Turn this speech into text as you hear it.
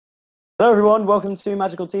Hello everyone, welcome to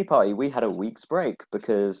Magical Tea Party. We had a week's break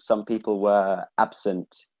because some people were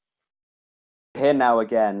absent. Here now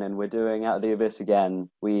again, and we're doing Out of the Abyss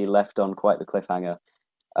again. We left on quite the cliffhanger.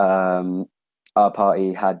 Our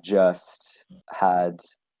party had just had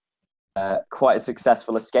quite a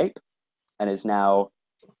successful escape and is now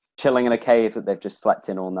chilling in a cave that they've just slept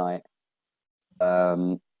in all night.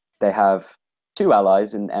 They have two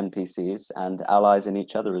allies in NPCs and allies in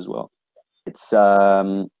each other as well.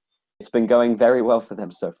 It's been going very well for them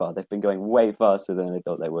so far. They've been going way faster than they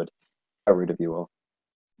thought they would. How rude of you all.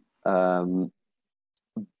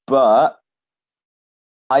 But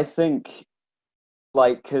I think,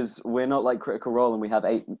 because we're not like Critical Role and we have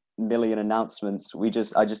 8 million announcements,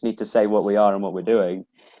 I just need to say what we are and what we're doing.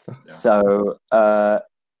 Yeah. So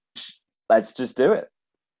let's just do it.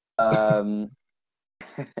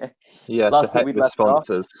 Yeah, last to heck we'd the left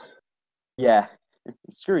sponsors. Yeah,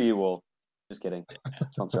 screw you all. Just kidding.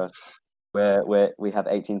 Sponsor us. We have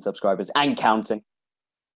 18 subscribers and counting.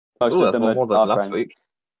 Most of them are more our than friends.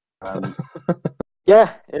 Last week.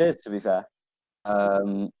 Yeah, it is, to be fair.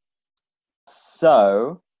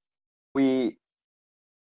 So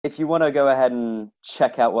if you want to go ahead and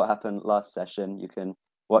check out what happened last session, you can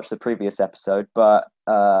watch the previous episode. But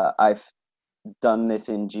I've done this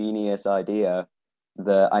ingenious idea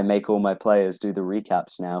that I make all my players do the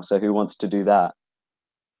recaps now. So who wants to do that?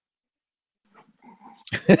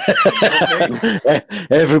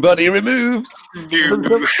 Everybody removes.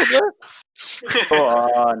 Go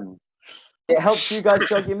on. It helps you guys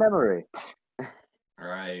jog your memory. All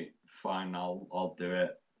right, fine. I'll do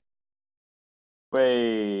it.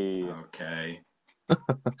 Wait. Okay.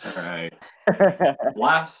 All right.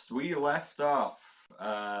 Last we left off,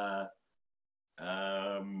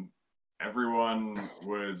 everyone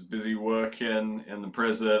was busy working in the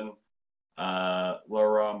prison.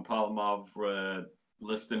 Lo-Rah and Parlamov were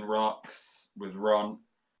lifting rocks with Ron,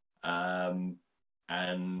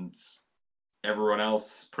 and everyone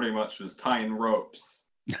else pretty much was tying ropes.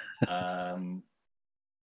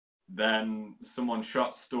 Then someone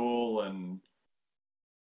shot Stool, and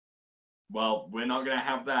well, we're not gonna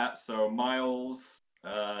have that. So Myles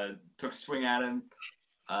took a swing at him,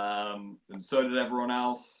 and so did everyone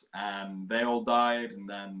else, and they all died. And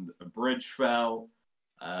then a bridge fell.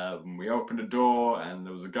 We opened a door, and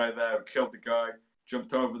there was a guy there who killed the guy.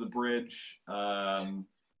 Jumped over the bridge, found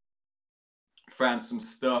some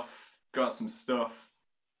stuff, got some stuff.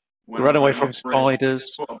 Ran away from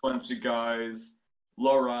spiders. Fought a bunch of guys.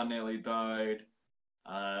 Lo-Rah nearly died.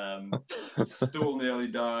 Stool nearly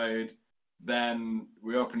died. Then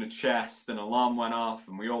we opened a chest, an alarm went off,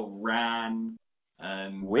 and we all ran.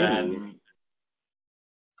 And then,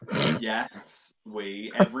 yes,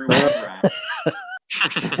 everyone ran.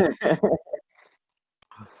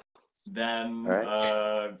 Then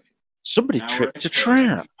somebody tripped a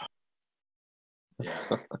tram.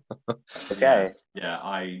 Yeah. Okay. Yeah,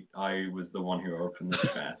 I was the one who opened the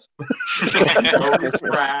chest. I was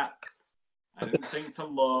trapped. I didn't think to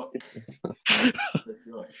look.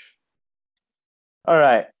 All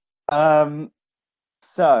right.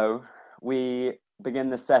 So we begin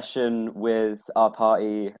the session with our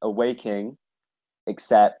party awaking,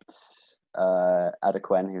 except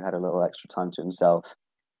Adequen, who had a little extra time to himself.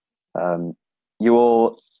 You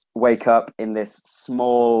all wake up in this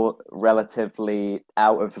small, relatively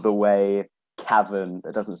out-of-the-way cavern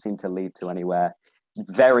that doesn't seem to lead to anywhere,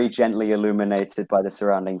 very gently illuminated by the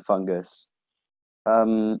surrounding fungus.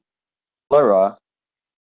 Lo-Rah,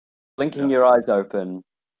 blinking your eyes open,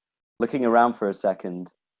 looking around for a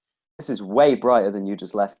second. This is way brighter than you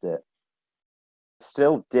just left it.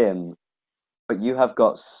 Still dim, but you have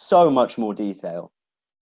got so much more detail.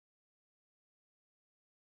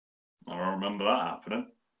 I don't remember that happening.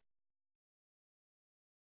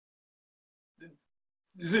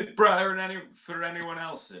 Is it brighter for anyone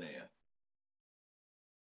else in here?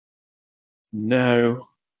 No.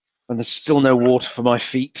 And there's still no water for my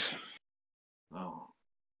feet. Oh,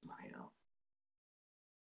 my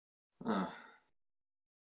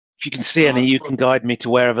If you can see any, you can guide me to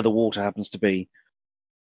wherever the water happens to be.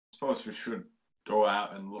 I suppose we should go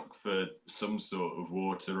out and look for some sort of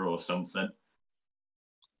water or something.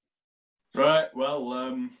 Right, well,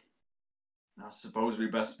 I suppose we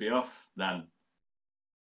best be off then.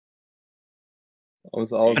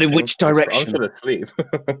 But in which direction? I was asleep.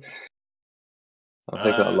 I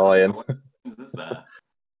think I'm lying. What is this there?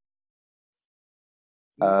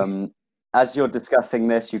 As you're discussing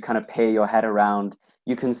this, you kind of peer your head around.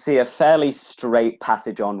 You can see a fairly straight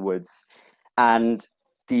passage onwards, and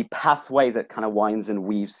the pathway that kind of winds and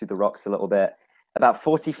weaves through the rocks a little bit, about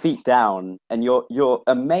 40 feet down, and you're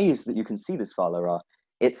amazed that you can see this far, Lo-Rah.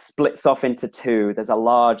 it splits off into two. There's a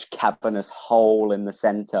large cavernous hole in the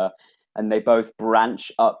center, and they both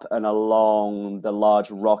branch up and along the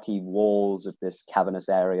large rocky walls of this cavernous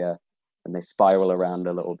area, and they spiral around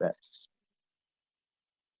a little bit.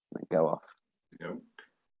 And go off.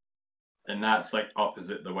 And that's like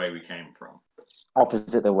opposite the way we came from.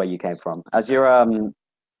 Opposite the way you came from. As you're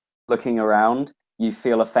looking around, you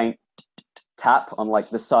feel a faint tap on like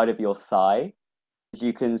the side of your thigh. As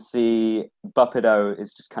you can see, Buppido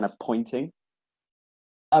is just kind of pointing.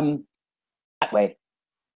 That way.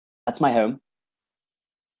 That's my home.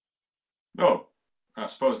 Oh, I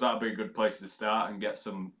suppose that'd be a good place to start and get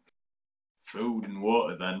some food and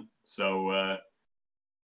water then. So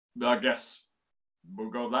I guess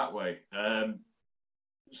we'll go that way.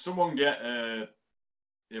 Someone get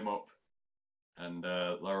him up, and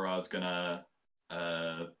Lo-Rah's gonna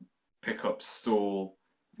pick up stool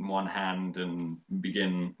in one hand and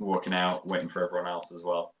begin walking out, waiting for everyone else as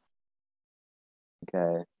well.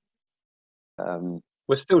 Okay.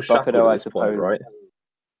 We're still shackled Buppido, at I this point, suppose. right?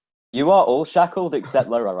 You are all shackled except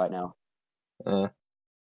Lo-Rah right now.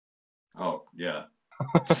 Oh, yeah.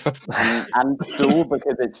 and stool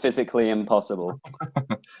because it's physically impossible.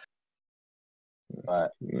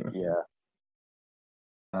 But yeah.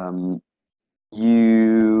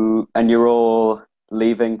 You're all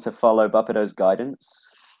leaving to follow Buppido's guidance.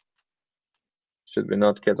 Should we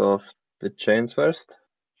not get off the chains first?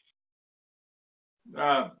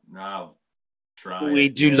 No. Try. We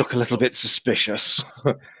do look a little bit suspicious.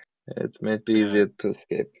 It may be easier to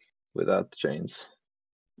escape without chains.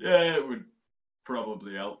 Yeah, it would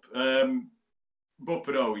probably help.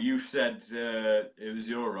 Buppido, you said it was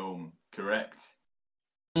your home, correct?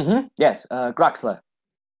 Mm-hmm. Yes, Graxler.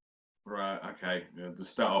 Right, okay. We'll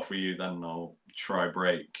start off with you then. I'll try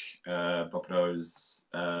break Buppido's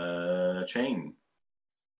chain.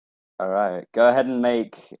 All right, go ahead and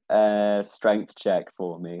make a strength check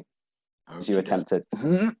for me as you attempt to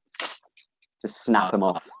just snap him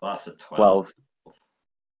off. That's a 12.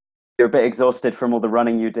 You're a bit exhausted from all the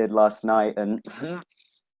running you did last night, and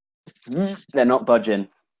they're not budging.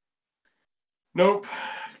 Nope,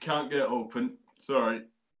 can't get it open. Sorry.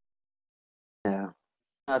 Yeah,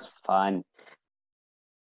 that's fine.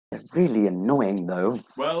 They're really annoying, though.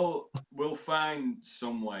 Well, we'll find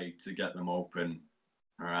some way to get them open.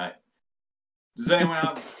 All right. Does anyone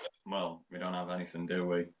have... Well, we don't have anything, do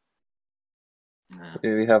we? No.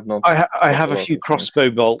 We have not. I have a few crossbow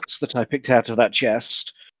bolts that I picked out of that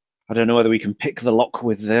chest. I don't know whether we can pick the lock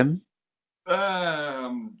with them.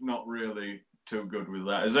 Not really too good with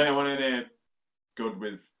that. Is anyone in here good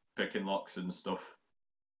with picking locks and stuff?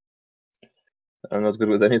 I'm not good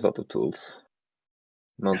with any sort of tools.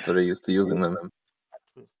 Not very used to using them.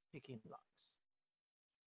 With picking locks.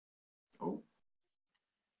 Oh.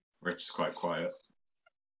 Rich is quite quiet.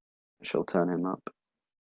 She'll turn him up.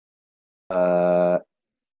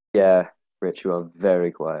 Yeah, Rich, you are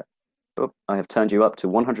very quiet. Oh, I have turned you up to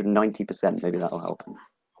 190%. Maybe that'll help.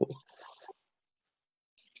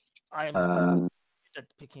 I am good at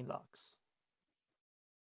picking locks.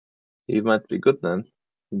 He might be good then.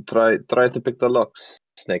 Try to pick the locks,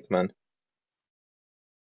 Snake Man.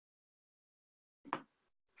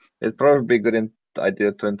 It's probably a good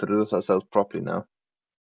idea to introduce ourselves properly now.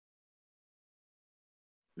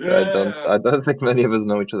 Yeah. I don't think many of us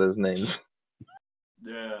know each other's names.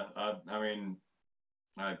 Yeah, I mean,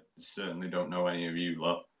 I certainly don't know any of you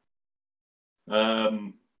lot.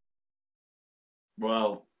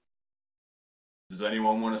 Well, does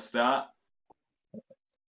anyone want to start?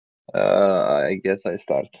 I guess I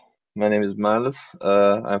start. My name is Myles.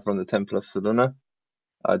 I'm from the Temple of Seluna.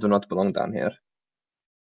 I do not belong down here.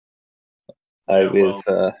 I'm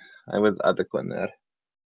with Adequen there.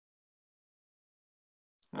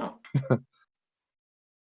 Oh. And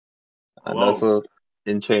Hello. also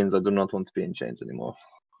in chains. I do not want to be in chains anymore.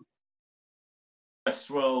 Yes,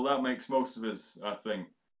 well, that makes most of us, I think.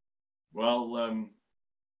 Well,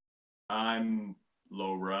 I'm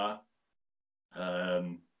Lo-Rah.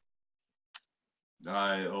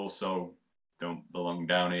 I also don't belong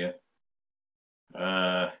down here.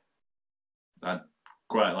 I'd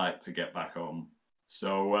quite like to get back home.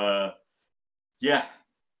 So, yeah,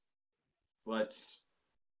 let's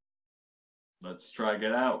try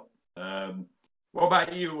get out. What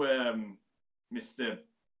about you, Mr.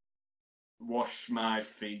 Wash My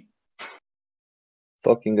Feet?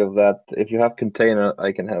 Talking of that, if you have container,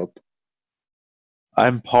 I can help.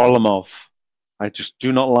 I'm Parlamov. I just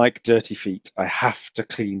do not like dirty feet. I have to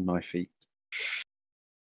clean my feet.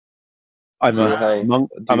 I'm a monk.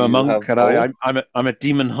 I'm a monk, and I'm a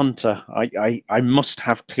demon hunter. I must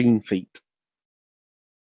have clean feet.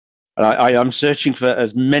 I'm searching for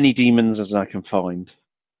as many demons as I can find.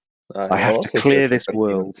 I have to clear this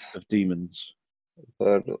world of demons.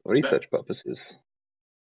 For research purposes.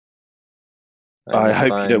 I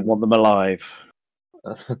hope you don't want them alive.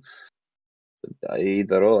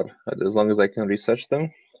 Either or. As long as I can research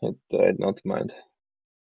them, I'd not mind.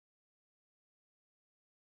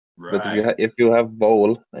 Right. But if you have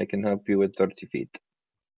bowl, I can help you with 30 feet.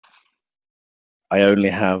 I only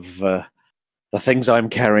have the things I'm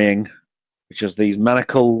carrying, which is these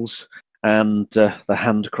manacles and the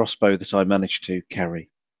hand crossbow that I managed to carry.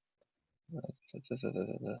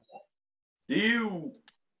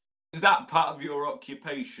 Is that part of your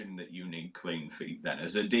occupation that you need clean feet then?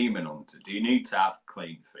 As a demon hunter, do you need to have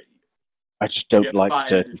clean feet? I just don't like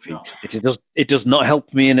dirty feet. It does not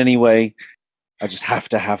help me in any way. I just have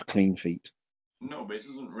to have clean feet. No, but it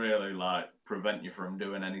doesn't really prevent you from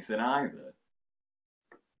doing anything either.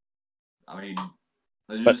 I mean,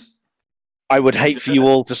 I would hate for you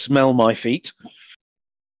all to smell my feet.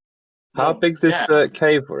 How big's this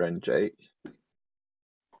cave we're in, Jake?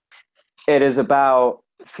 It is about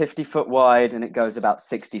 50 foot wide and it goes about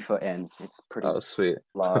 60 foot in. It's pretty sweet.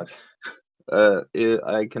 Large.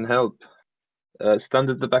 I can help. Stand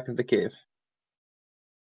at the back of the cave.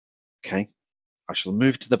 Okay. I shall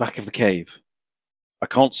move to the back of the cave. I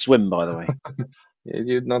can't swim, by the way.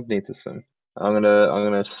 You do not need to swim. I'm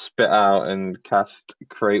gonna spit out and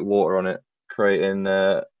create water on it, creating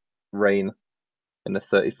rain in a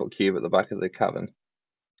 30-foot cube at the back of the cavern.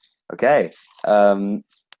 Okay.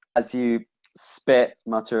 As you spit,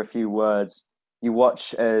 mutter a few words, you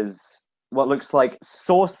watch as what looks like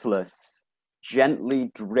sourceless,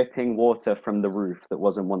 gently dripping water from the roof that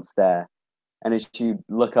wasn't once there. And as you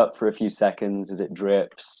look up for a few seconds as it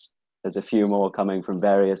drips, there's a few more coming from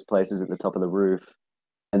various places at the top of the roof.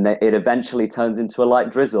 And it eventually turns into a light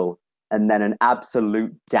drizzle and then an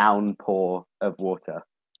absolute downpour of water.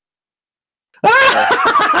 And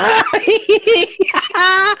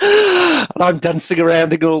I'm dancing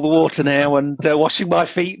around in all the water now and washing my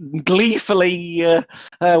feet and gleefully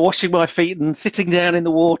washing my feet and sitting down in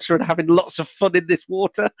the water and having lots of fun in this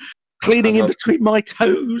water, cleaning in between my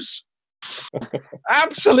toes.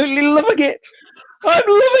 Absolutely loving it. I'm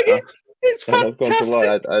loving it. It's fantastic. I'm not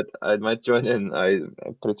going to lie, I might join in. I'm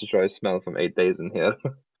pretty sure I smell from 8 days in here.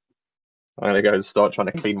 I'm gonna go and start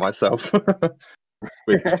trying to clean myself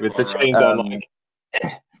with the chains on.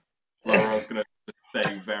 Lo-Rah was gonna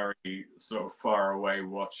stay very sort of far away,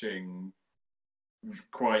 watching,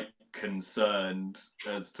 quite concerned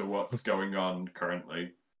as to what's going on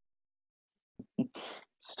currently.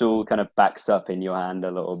 Stool kind of backs up in your hand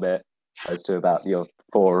a little bit, close to about your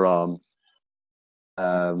forearm.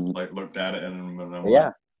 Looked at it and I'm yeah.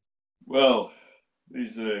 like, well,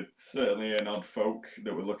 these are certainly an odd folk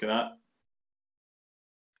that we're looking at.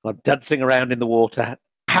 I'm dancing around in the water,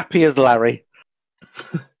 happy as Larry.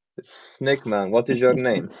 Snake Man, what is your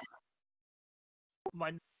name? My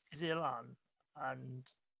name is Yilan, and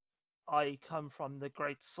I come from the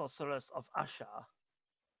great sorceress of Asha.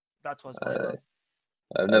 That was my birth.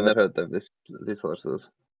 I've never heard of this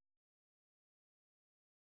sorceress.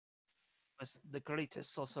 Was the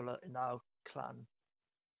greatest sorcerer in our clan.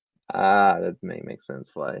 That may make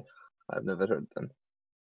sense why I've never heard them.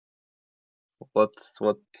 What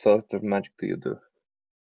sort of magic do you do?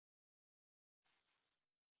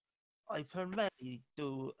 I primarily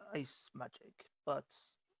do ice magic, but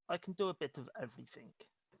I can do a bit of everything.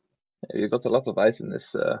 You got a lot of ice in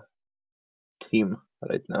this team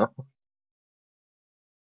right now.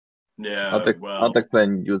 Yeah,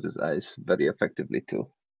 Adequen uses ice very effectively too.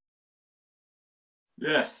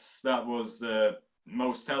 Yes, that was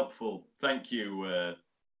most helpful. Thank you,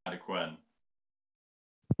 Adequen.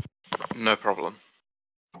 No problem.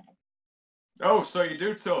 Oh, so you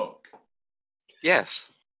do talk? Yes.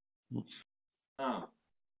 Oh,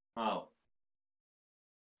 well.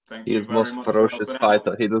 Thank He you is very most much ferocious for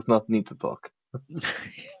fighter. He does not need to talk.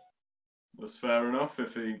 That's fair enough.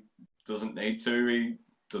 If he doesn't need to, he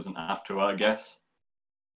doesn't have to, I guess.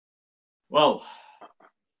 Well,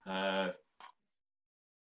 I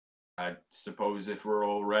suppose if we're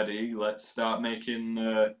all ready, let's start making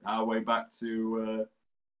our way back to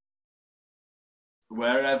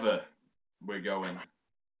wherever we're going.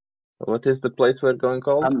 What is the place we're going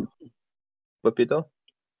called? Pepito?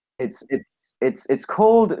 It's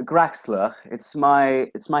called Graxler. It's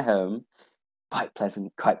my home. Quite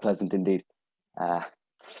pleasant indeed.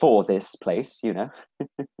 For this place, you know.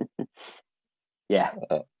 Yeah.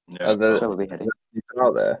 Are there that's where we'll be heading. people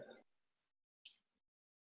out there?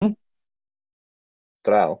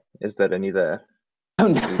 Drow, is there any there? Oh,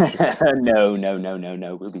 no.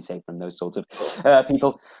 No. We'll be safe from those sorts of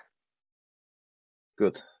people.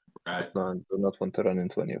 good. Right. No, I do not want to run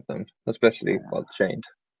into any of them, especially while chained.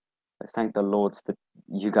 Thank the lords that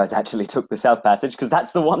you guys actually took the South Passage, because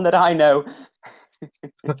that's the one that I know.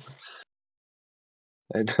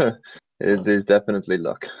 It is definitely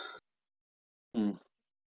luck. Yeah.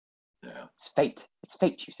 It's fate. It's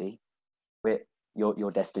fate, you see.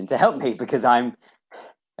 You're destined to help me because I'm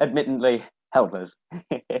admittedly helpless.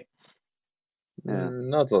 Yeah.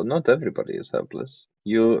 Not everybody is helpless.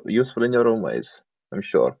 You're useful in your own ways, I'm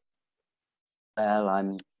sure. Well,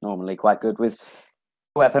 I'm normally quite good with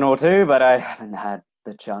a weapon or two, but I haven't had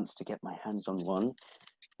the chance to get my hands on one.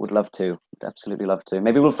 Would love to. Would absolutely love to.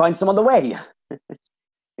 Maybe we'll find some on the way.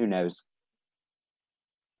 Who knows?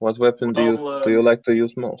 What weapon do you like to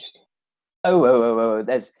use most? Oh.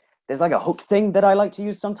 There's like a hook thing that I like to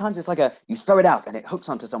use sometimes. It's like you throw it out and it hooks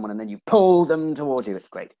onto someone and then you pull them towards you. It's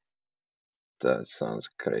great. That sounds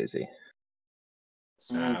crazy.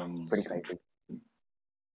 Sounds pretty crazy.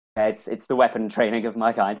 Yeah, it's the weapon training of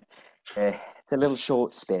my kind. It's a little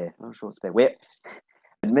short spear.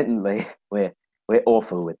 Admittedly, we're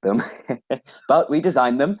awful with them, but we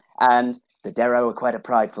designed them, and the Darrow are quite a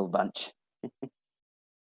prideful bunch.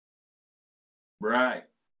 Right.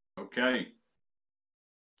 Okay.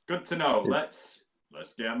 Good to know. Let's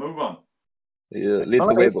get a move on. Lead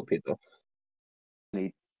the way, Peter.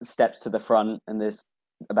 He steps to the front, and this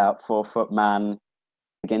about 4-foot man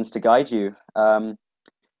begins to guide you.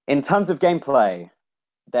 In terms of gameplay,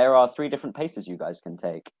 there are 3 different paces you guys can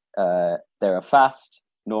take. There are fast,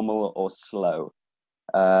 normal, or slow.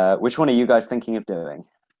 Which one are you guys thinking of doing?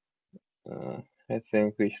 I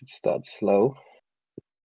think we should start slow.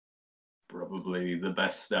 Probably the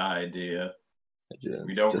best idea. We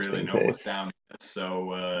Just don't really in know case. what's down here,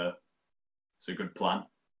 so it's a good plan.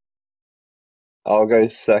 I'll go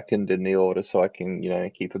second in the order so I can,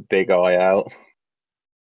 keep a big eye out.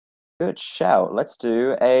 Good shout. Let's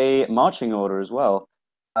do a marching order as well.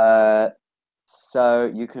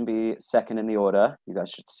 So you can be second in the order. You guys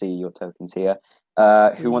should see your tokens here.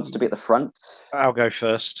 Who wants to be at the front? I'll go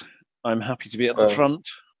first. I'm happy to be at the front.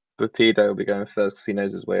 But Peter will be going first because he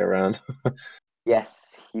knows his way around.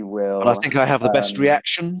 Yes, he will. And I think I have the best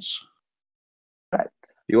reactions.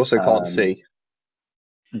 Correct. You also can't see.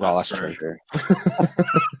 Well, that's That's true.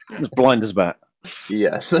 As blind as bat.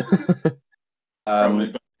 Yes. Probably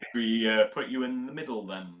better if we put you in the middle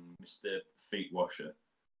then, Mr. Feet Washer.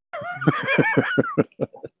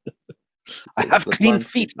 I have clean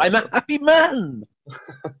feet. I'm a happy man.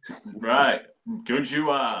 Right. Good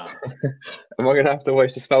you are. Am I going to have to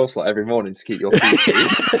waste a spell slot every morning to keep your feet clean?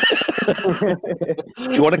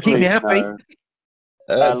 Do you want to keep me happy?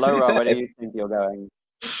 No. Lo-Rah, where do you think you're going?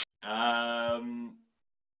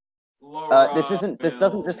 Lo-Rah This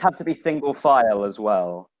doesn't just have to be single file as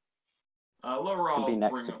well. Lo-Rah will be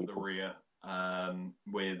next bring to up the people. rear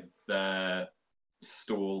with the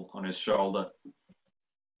stool on his shoulder.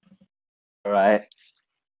 All right.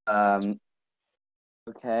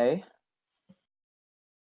 Okay.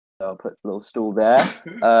 So I'll put a little stool there.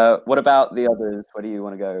 What about the others? Where do you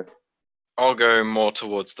want to go? I'll go more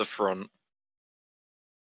towards the front.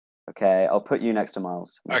 Okay, I'll put you next to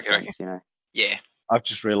Myles. Makes Okay. sense, you know. Yeah. I've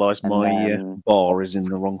just realised And my then- bar is in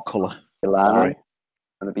the wrong colour. Yilan, Sorry.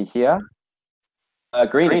 going to be here.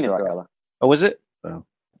 Green is the right colour. Oh, is it? Oh,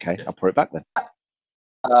 okay. Yes. I'll put it back then.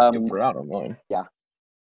 You're brown on mine.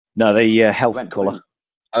 No, the health Went colour.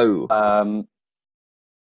 Oh.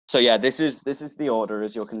 So yeah, this is the order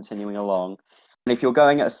as you're continuing along. And if you're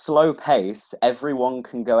going at a slow pace, everyone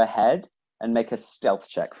can go ahead and make a stealth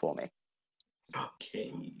check for me.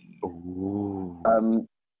 Okay. Ooh.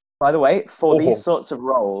 By the way, for these sorts of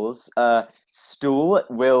rolls, stool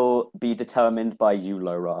will be determined by you,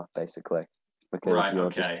 Lo-Rah, basically, because Right, you're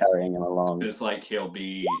okay. just carrying him along. It's like he'll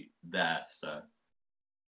be there, so.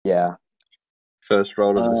 Yeah. First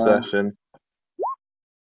roll of the session.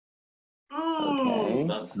 Okay.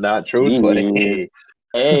 That's Natural 20. Jeez.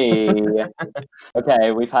 Hey.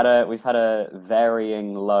 Okay, we've had a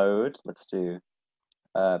varying load. Let's do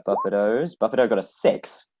Buppidos. Buppido got a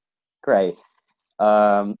 6. Great.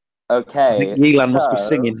 Okay. I think Yilan must be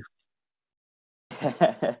singing.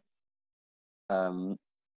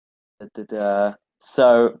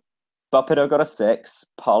 So Buppido got a 6.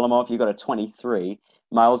 Parlamov, you got a 23.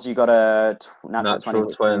 Myles, you got a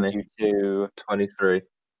natural 20. You to 23.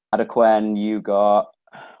 Adequen, you got.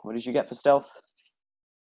 What did you get for stealth?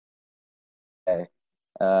 Okay.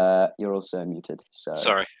 You're also muted. So.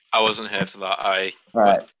 Sorry, I wasn't here for that. All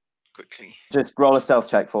right. Quickly. Just roll a stealth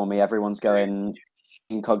check for me. Everyone's going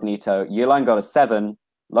incognito. Yilan got a 7.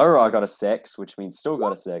 Lo-Rah got a 6, which means still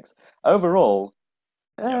got a 6. Overall,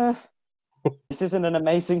 this isn't an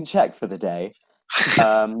amazing check for the day.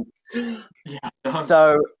 Yeah.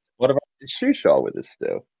 So What about is Shushar with us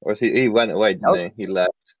still, or is he went away? Didn't Nope. he? He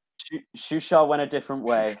left. Shushar went a different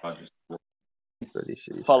way. Bloody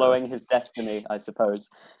Shushar. Following his destiny, I suppose.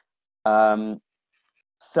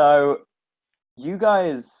 So you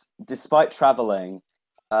guys, despite traveling,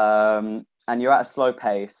 and you're at a slow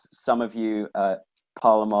pace, some of you,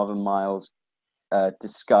 Parlamov and Myles,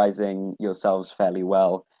 disguising yourselves fairly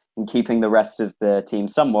well and keeping the rest of the team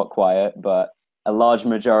somewhat quiet, but a large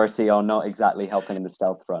majority are not exactly helping in the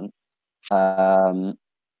stealth front.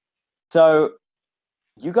 So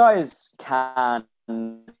you guys can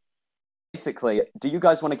basically, do you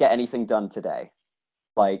guys want to get anything done today?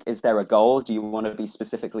 Like, is there a goal? Do you want to be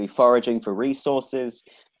specifically foraging for resources,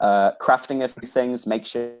 crafting a few things,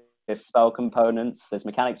 makeshift spell components? There's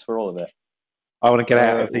mechanics for all of it. I want to get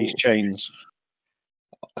out of these chains.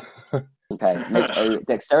 Okay, make a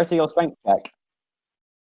dexterity or strength check.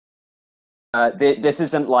 This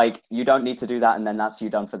isn't like, you don't need to do that and then that's you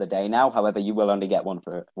done for the day now. However, you will only get one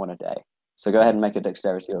a day. So go ahead and make a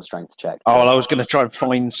dexterity or strength check. Oh, well, I was going to try and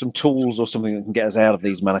find some tools or something that can get us out of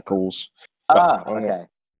these manacles. Okay.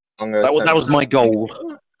 That was my goal.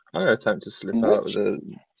 I'm going to attempt to slip out with a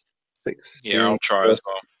 6. Yeah, I'll try as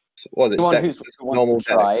well. Was it normal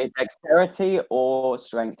try dexterity or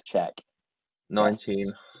strength check? 19.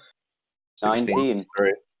 Yes. 19.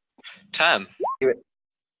 10.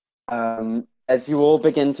 As you all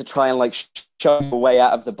begin to try and like show your way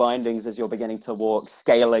out of the bindings as you're beginning to walk,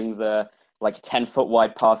 scaling the like 10-foot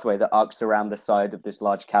wide pathway that arcs around the side of this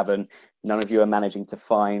large cavern, none of you are managing to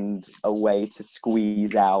find a way to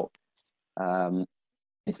squeeze out.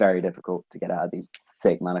 It's very difficult to get out of these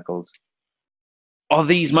thick manacles. Are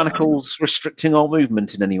these manacles restricting our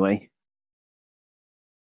movement in any way?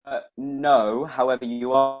 No, however,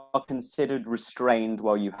 you are considered restrained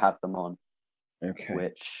while you have them on. Okay.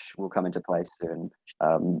 Which will come into play soon.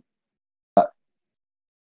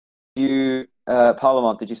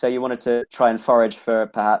 Parlamov, did you say you wanted to try and forage for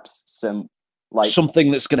perhaps some like something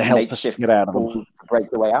that's going to help us get out of them to break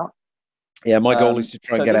the way out? Yeah, my goal is to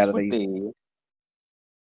try and get out of these.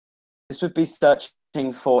 This would be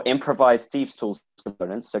searching for improvised thieves' tools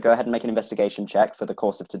components. So go ahead and make an investigation check for the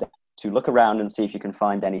course of today to look around and see if you can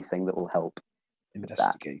find anything that will help.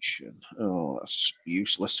 Investigation. Oh, that's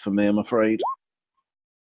useless for me, I'm afraid.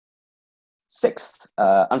 6.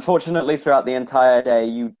 Unfortunately, throughout the entire day,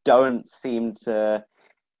 you don't seem to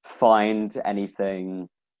find anything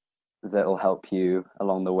that will help you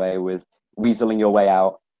along the way with weaseling your way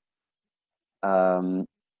out. So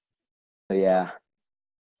yeah.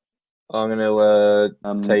 I'm going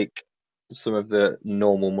to take some of the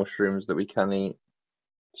normal mushrooms that we can eat,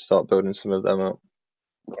 start building some of them up.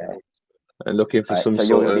 Okay. And looking for some so sort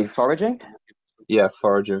you're going to be foraging? Yeah,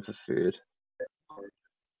 foraging for food.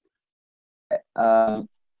 I'm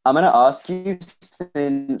going to ask you,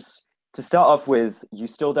 since to start off with, you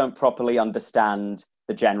still don't properly understand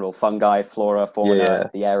the general fungi, flora, fauna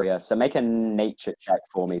of the area. So make a nature check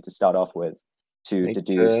for me to start off with to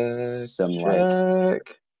deduce some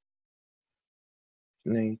like...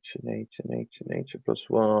 Nature plus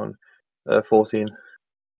 1. 14.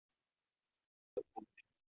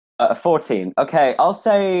 14. Okay, I'll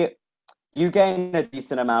say you gain a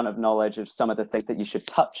decent amount of knowledge of some of the things that you should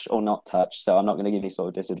touch or not touch. So I'm not going to give you sort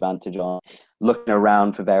of disadvantage on looking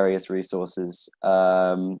around for various resources.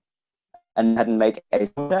 And head and make a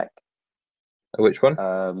check. Which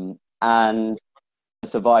one? And a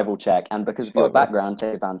survival check. And because of your background,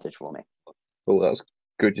 take advantage for me. Oh, that was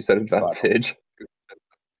good. You said advantage.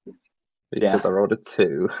 Because I rolled a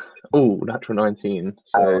 2. Oh, natural 19.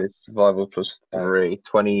 So survival plus 3.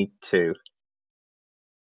 22.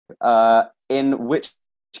 In which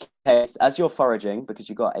case, as you're foraging, because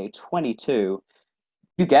you got a 22,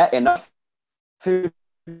 you get enough food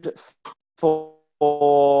for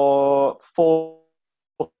 4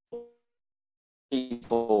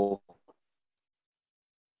 people.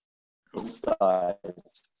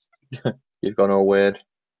 You've gone all weird.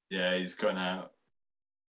 Yeah, he's cutting out.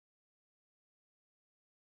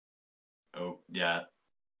 Oh, yeah.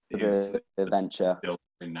 He's the adventure still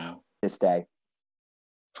now. This day.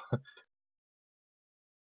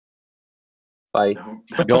 Bye.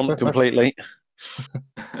 Gone completely.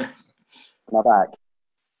 Now back.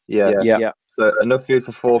 Yeah. So enough food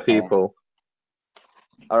for 4 people.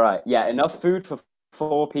 All right. Yeah, enough food for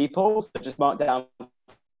 4 people. So just mark down.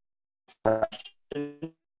 4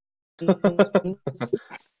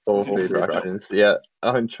 food rations. Yeah,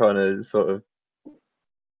 I'm trying to sort of.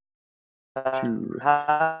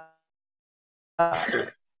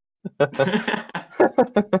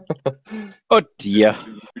 Oh dear.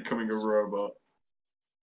 He's becoming a robot.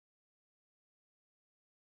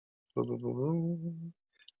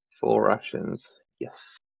 4 rations.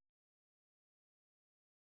 Yes.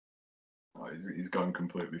 Oh, he's gone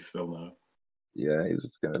completely still now. Yeah, he's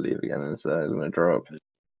just gonna leave again and he's gonna drop.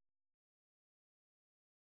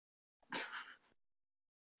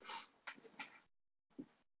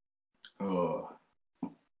 Oh,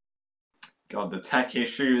 God, the tech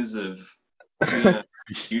issues of being a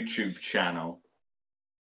YouTube channel.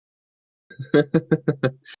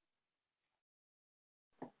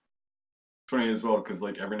 Funny as well, because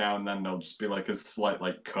like every now and then there'll just be like a slight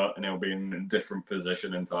like cut, and it'll be in a different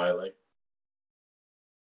position entirely.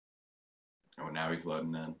 Oh, now he's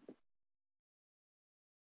loading in.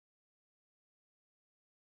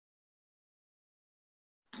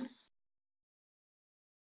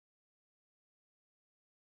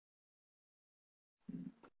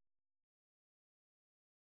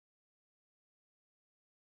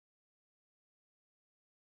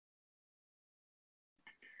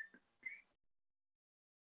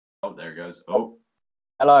 Oh, there it goes. Oh,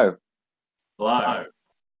 Hello. hello.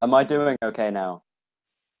 Am I doing okay now?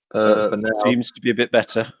 For now. Seems to be a bit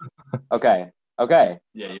better. Okay. Yeah,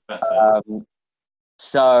 you're better.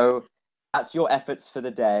 So that's your efforts for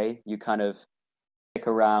the day. You kind of pick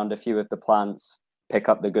around a few of the plants, pick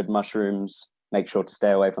up the good mushrooms, make sure to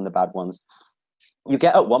stay away from the bad ones. You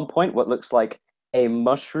get at one point what looks like a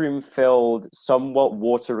mushroom-filled, somewhat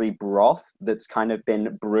watery broth that's kind of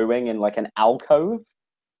been brewing in like an alcove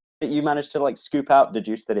that you managed to like scoop out,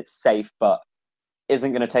 deduce that it's safe, but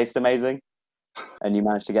isn't going to taste amazing. And you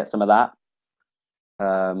managed to get some of that.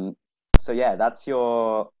 So yeah, that's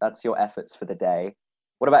your efforts for the day.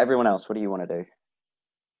 What about everyone else? What do you want to do?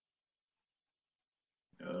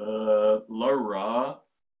 Lo-Rah,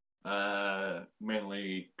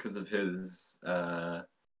 mainly because of his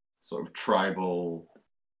sort of tribal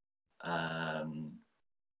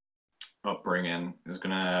upbringing, is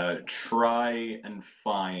gonna try and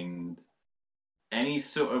find any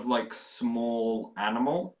sort of like small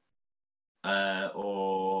animal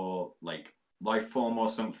or like life form or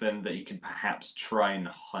something that he can perhaps try and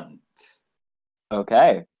hunt.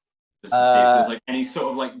 Okay. Just to see if there's like any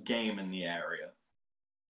sort of like game in the area.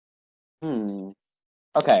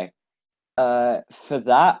 Okay. For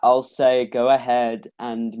that, I'll say go ahead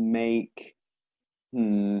and make.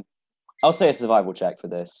 I'll say a survival check for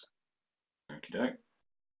this, Okay.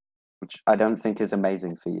 which I don't think is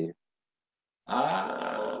amazing for you.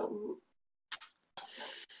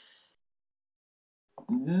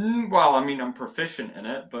 Well, I mean, I'm proficient in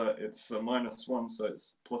it, but it's a -1, so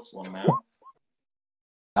it's +1 now.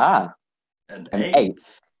 An An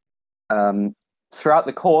 8. Throughout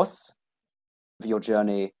the course of your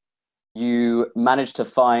journey, you manage to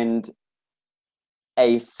find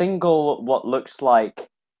a single, what looks like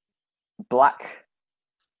black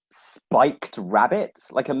spiked rabbit,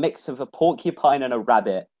 like a mix of a porcupine and a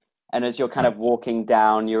rabbit. And as you're kind of walking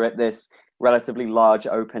down, you're at this relatively large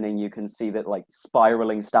opening. You can see that like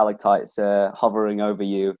spiraling stalactites are hovering over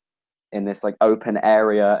you in this like open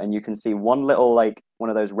area, and you can see one little like one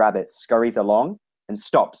of those rabbits scurries along and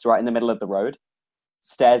stops right in the middle of the road,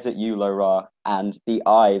 stares at you, Lo-Rah, and the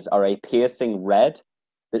eyes are a piercing red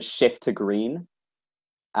that shift to green,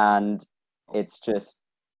 and it's just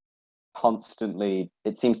constantly,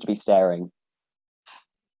 it seems to be staring.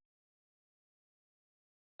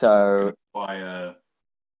 So by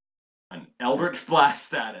an eldritch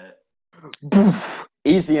blast at it.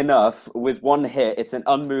 Easy enough. With one hit, it's an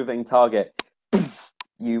unmoving target.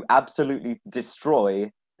 You absolutely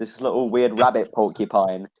destroy this little weird rabbit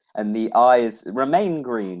porcupine, and the eyes remain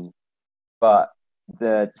green, but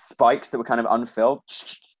the spikes that were kind of unfilled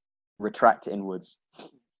retract inwards.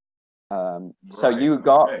 So you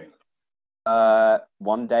got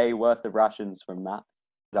 1 day worth of rations from that.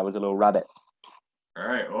 That was a little rabbit. All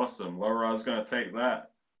right, awesome. Lo-Rah's gonna take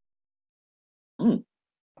that. We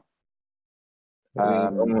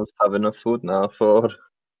almost have enough food now for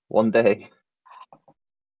 1 day.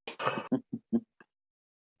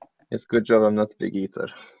 It's a good job I'm not a big eater.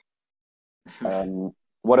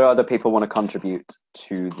 What do other people want to contribute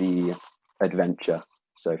to the adventure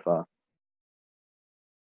so far?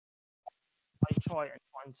 I try and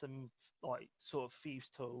find some like sort of thieves'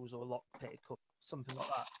 tools or lockpick or something like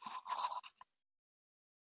that.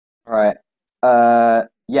 All right.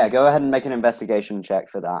 Yeah, go ahead and make an investigation check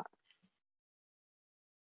for that.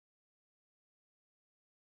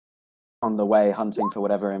 On the way, hunting for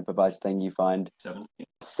whatever improvised thing you find.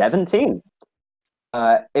 17.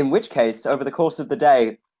 In which case, over the course of the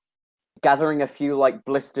day, gathering a few like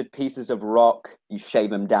blistered pieces of rock, you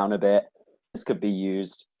shave them down a bit. This could be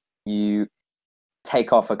used. You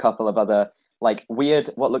take off a couple of other like weird,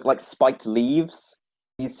 what look like spiked leaves.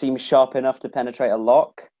 These seem sharp enough to penetrate a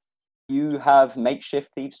lock. You have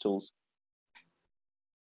makeshift thieves' tools.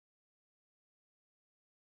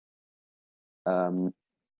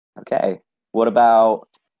 Okay. What about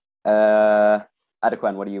Adequen?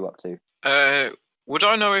 What are you up to? Would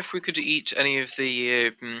I know if we could eat any of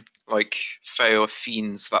the like Fey or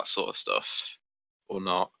fiends, that sort of stuff, or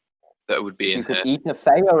not? That would be You in could here. eat a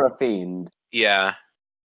Fey or a fiend. Yeah.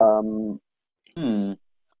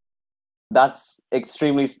 That's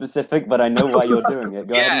extremely specific, but I know why you're doing it.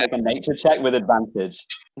 Go ahead and make a nature check with advantage.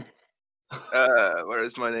 Where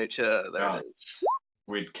is my nature? There it is.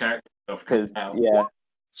 We'd character stuff Because out. yeah,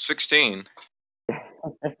 16.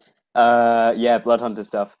 yeah, Bloodhunter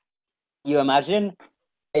stuff. You imagine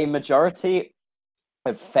a majority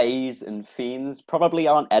of Fays and Fiends probably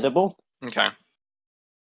aren't edible. Okay.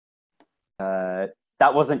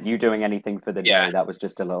 That wasn't you doing anything for the Yeah. day. That was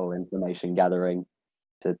just a little information gathering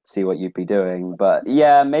to see what you'd be doing. But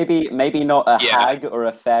yeah, maybe not a hag or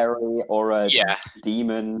a fairy or a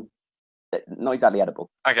demon. Not exactly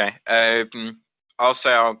edible. Okay. I'll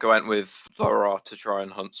say I'll go out with Lo-Rah to try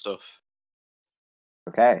and hunt stuff.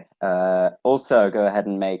 Okay. Also, go ahead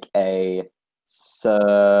and make a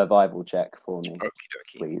survival check for me, Okie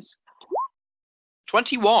dokie. please.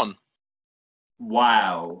 21.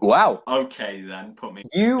 Wow. Wow. Okay, then put me.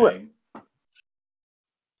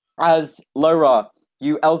 As Lo-Rah,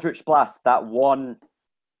 you Eldritch Blast that one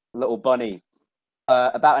little bunny.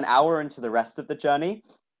 About an hour into the rest of the journey,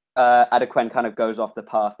 Adequen kind of goes off the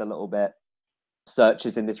path a little bit,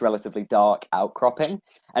 searches in this relatively dark outcropping,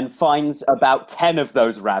 and finds about 10 of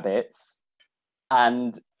those rabbits.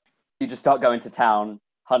 And you just start going to town,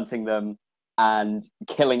 hunting them, and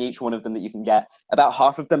killing each one of them that you can get. About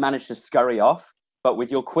half of them manage to scurry off, but with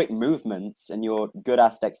your quick movements and your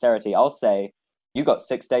good-ass dexterity, I'll say you got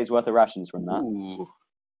 6 days worth of rations from that. Ooh.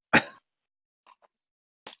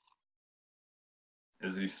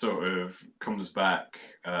 As he sort of comes back,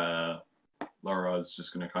 Lo-Rah's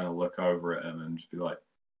just going to kind of look over at him and just be like,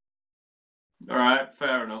 all right,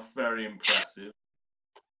 fair enough, very impressive.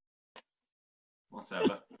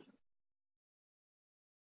 Whatever.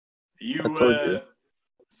 I told you.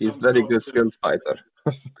 He's very good skilled fighter.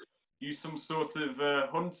 You some sort of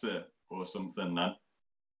hunter or something, then?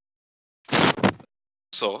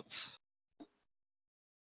 Sorts.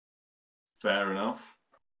 Fair enough.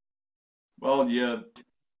 Well, you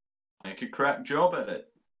make a crack job at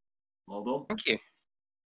it. Well done. Thank you.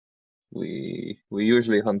 We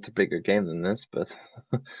usually hunt a bigger game than this, but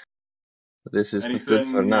this is Anything good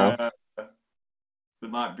for now. That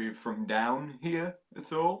might be from down here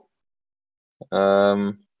at all?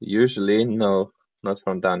 Usually no, not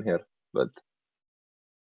from down here, but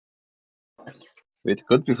it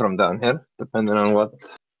could be from down here, depending on what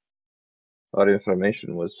our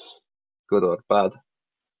information was, good or bad.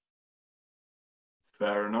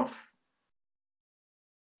 Fair enough.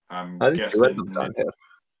 I'm How did you guessing. end up down here?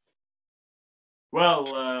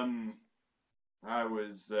 Well, I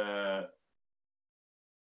was.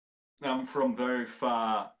 I'm from very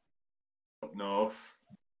far up north.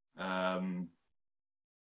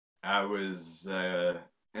 I was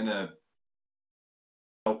in a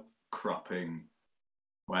outcropping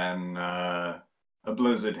when a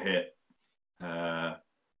blizzard hit.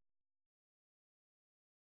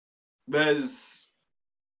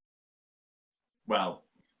 Well,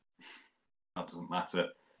 that doesn't matter.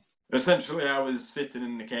 Essentially, I was sitting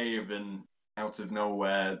in the cave and out of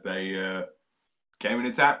nowhere they came and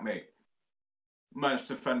attacked me. Managed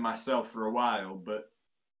to fend myself for a while, but,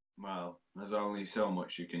 well, there's only so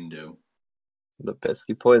much you can do. The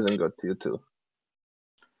pesky poison got to you too.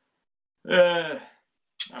 I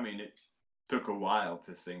mean, it took a while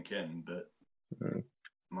to sink in, but,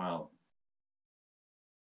 well,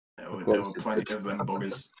 there were plenty of them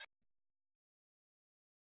buggers.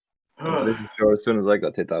 I'm pretty sure as soon as I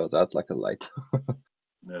got hit, I was out like a light.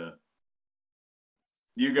 Yeah.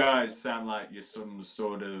 You guys sound like you're some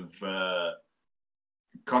sort of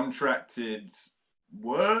contracted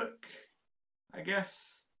work, I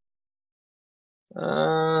guess.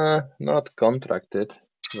 Not contracted,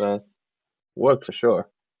 but work for sure.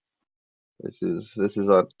 This is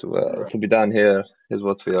our to be done here is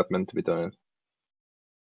what we are meant to be doing.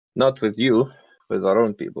 Not with you, with our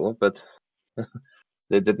own people, but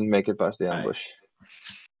they didn't make it past the ambush.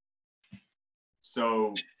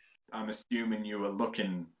 So I'm assuming you were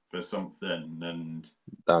looking for something and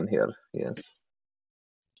down here, yes.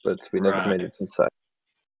 But we never made it inside.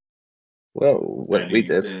 Well, what we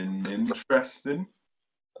did. Anything interesting?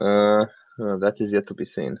 Well, that is yet to be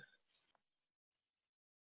seen.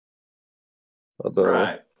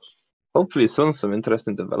 Although, hopefully soon some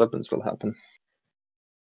interesting developments will happen.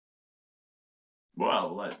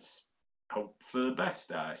 Well, let's hope for the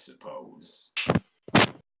best, I suppose.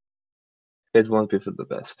 It won't be for the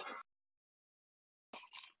best.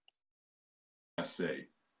 I see.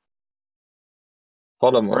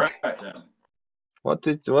 Parlamov, Right then.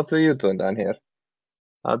 what are you doing down here?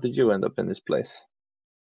 How did you end up in this place?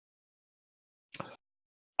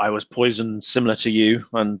 I was poisoned similar to you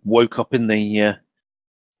and woke up in the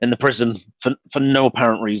prison for no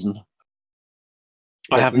apparent reason.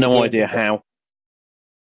 I What have were you no doing idea before? how.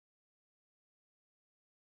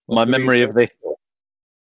 What My were you memory of doing this before?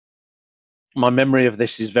 my memory of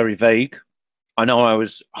this is very vague. I know I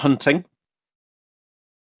was hunting,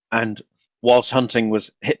 and whilst hunting was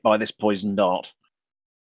hit by this poison dart.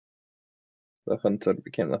 The hunter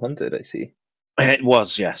became the hunted, I see. It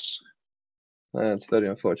was, yes. That's very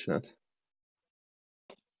unfortunate.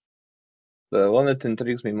 The one that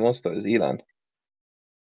intrigues me most though is Yilan.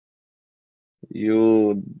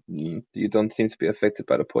 You don't seem to be affected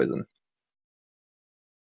by the poison.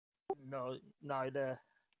 No, neither.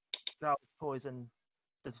 That poison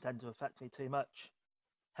doesn't tend to affect me too much.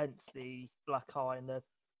 Hence the black eye and the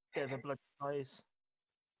bit of a blood eyes.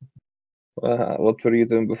 What were you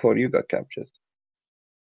doing before you got captured?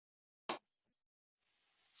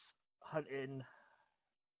 Hunting.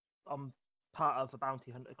 I'm part of a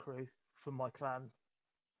bounty hunter crew from my clan.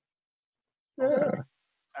 I was hunting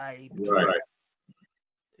a patrol Right.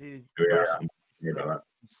 who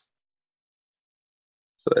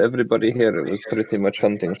So everybody here was pretty much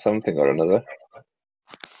hunting something or another.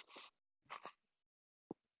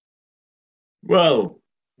 Well,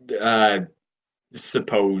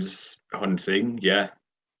 suppose hunting, yeah.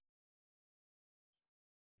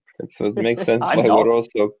 So it makes sense I'm why not. we're all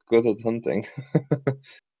so good at hunting.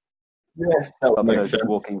 Yes, makes Umberto's sense.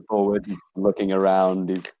 walking forward, he's looking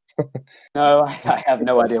around. No, I have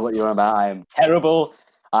no idea what you're about. I am terrible.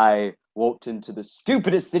 I walked into the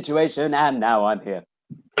stupidest situation, and now I'm here.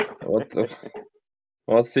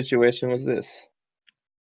 What situation was this?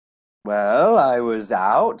 Well, I was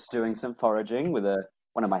out doing some foraging with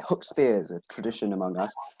one of my hook spears, a tradition among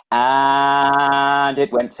us, and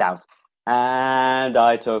it went south. And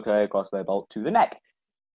I took a crossbow bolt to the neck.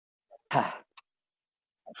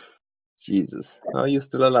 Jesus, how are you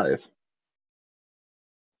still alive?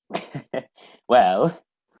 Well,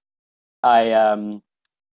 you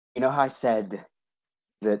know how I said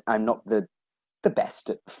that I'm not the best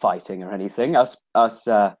at fighting or anything. Us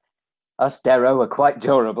Darrow are quite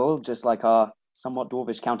durable, just like our somewhat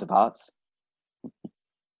dwarvish counterparts.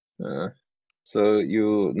 So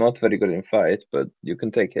you're not very good in fight, but you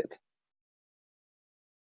can take it.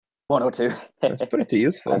 One or two. That's pretty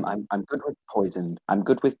useful. I'm good with poison. I'm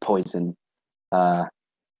good with poison.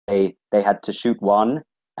 They had to shoot one,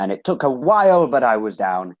 and it took a while, but I was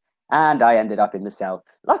down, and I ended up in the cell.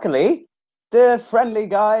 Luckily, the friendly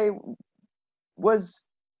guy was.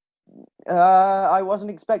 I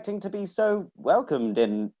wasn't expecting to be so welcomed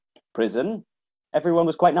in prison. Everyone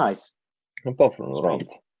was quite nice. Apart from Rond,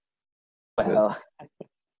 Well,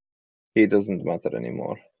 he doesn't matter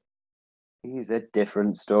anymore. he's a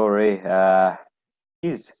different story.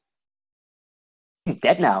 He's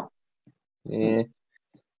dead now. Yeah,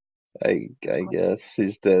 I guess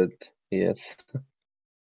he's dead. Yes,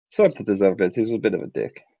 sort of deserved it. He's a bit of a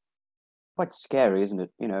dick. Quite scary, isn't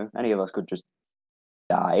it? You know, any of us could just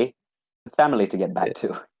die. Family to get back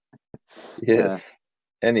to. Yes,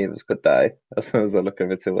 any of us could die as soon as I look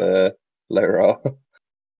over to Lo-Rah.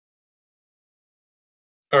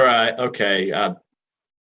 All right, okay.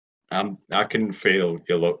 I can feel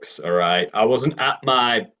your looks. All right. I wasn't at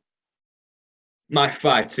my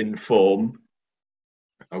fighting form.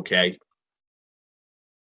 Okay.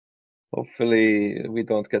 Hopefully, we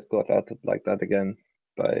don't get caught out like that again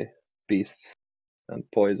by beasts and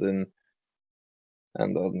poison,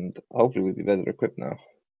 and hopefully we'll be better equipped now.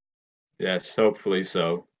 Yes, hopefully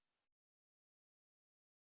so.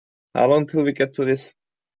 How long till we get to this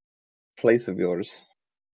place of yours?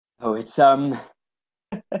 Oh,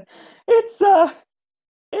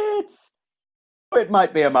 it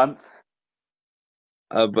might be a month.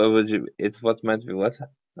 But it's what meant to be what?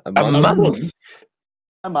 A month? month?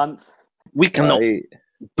 A month. We cannot be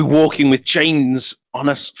walking with chains on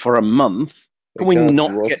us for a month. Can we can't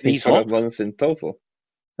not walk get these for off? a month in total.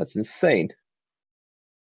 That's insane.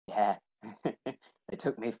 Yeah. They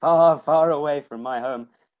took me far, far away from my home.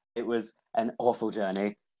 It was an awful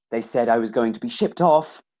journey. They said I was going to be shipped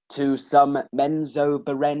off to some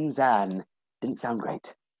Menzoberranzan. Didn't sound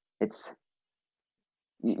great.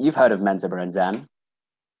 You've heard of Menzoberranzan,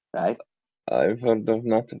 right? I've heard of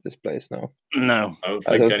not of this place now. No. I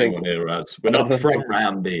don't think anyone here has. We're not from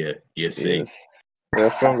round here, you see. Yes. We're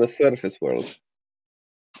from the surface world.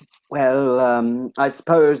 Well, I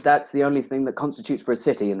suppose that's the only thing that constitutes for a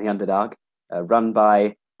city in the Underdark, run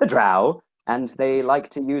by the Drow, and they like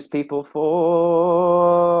to use people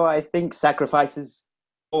for, I think, sacrifices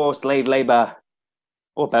or slave labor,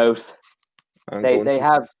 or both. I'm They going to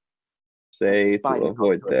have say to spider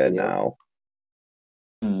avoid culture there appeal.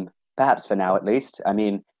 now. Perhaps for now, at least. I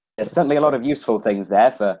mean, there's certainly a lot of useful things there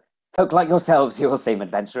for folk like yourselves who all seem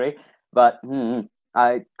adventurous, but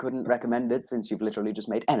I couldn't recommend it since you've literally just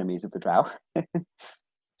made enemies of the Drow.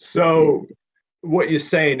 So, what you're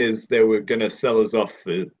saying is they were going to sell us off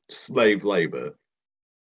for slave labor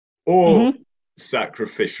or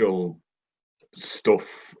sacrificial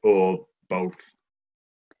stuff or both?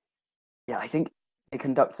 Yeah, I think they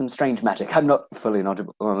conduct some strange magic. I'm not fully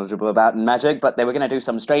knowledgeable about magic, but they were going to do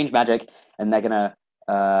some strange magic, and they're going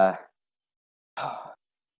to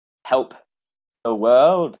help the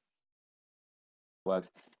world.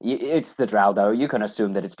 Works. It's the Drow, though. You can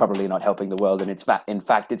assume that it's probably not helping the world, and in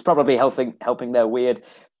fact, it's probably helping their weird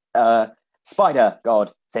spider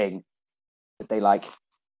god thing that they like.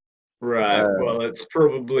 Right. Well, it's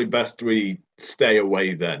probably best we stay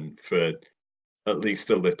away then for at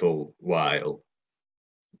least a little while.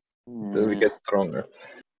 Do we get stronger?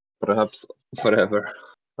 Perhaps forever.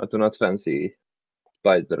 I do not fancy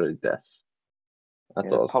spidery death at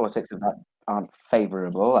all. The politics of that aren't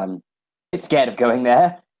favourable. I'm a bit scared of going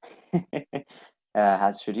there.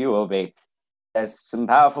 As should you all be. There's some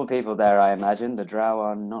powerful people there, I imagine. The Drow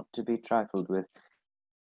are not to be trifled with.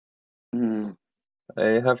 I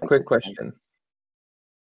have a quick question.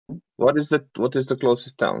 What is the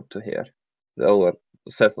closest town to here? Our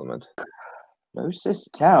settlement.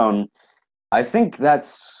 Closest town? I think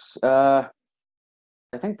that's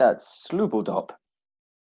Slubeldop.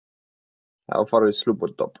 How far is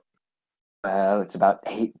Slubeldop? Well, it's about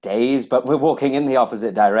 8 days, but we're walking in the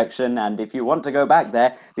opposite direction, and if you want to go back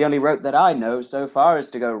there, the only route that I know so far is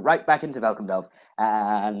to go right back into Velkenvelv,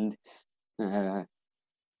 and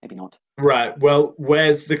maybe not. Right, well,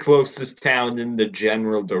 where's the closest town in the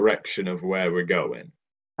general direction of where we're going?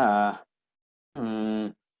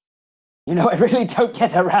 You know, I really don't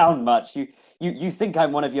get around much. You think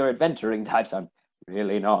I'm one of your adventuring types. I'm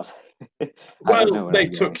really not. Well, they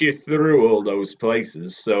took you through all those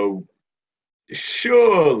places, so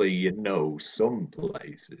surely you know some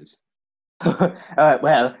places.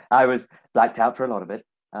 Well, I was blacked out for a lot of it.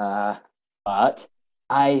 But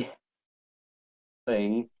I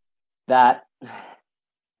think that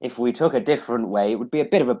if we took a different way, it would be a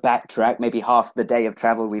bit of a backtrack, maybe half the day of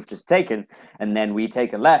travel we've just taken, and then we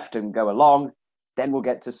take a left and go along. Then we'll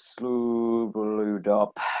get to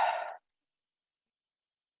Slubeldop.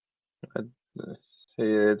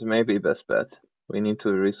 It may be best bet. We need to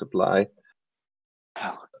resupply.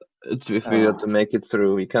 If we have to make it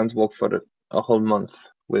through, we can't walk for a whole month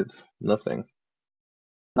with nothing.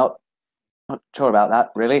 Not sure about that,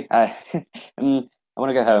 really. I want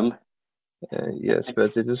to go home. Yes,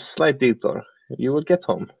 but it is a slight detour. You will get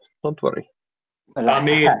home. Don't worry. I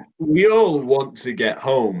mean, we all want to get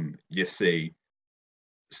home, you see.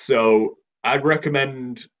 So I'd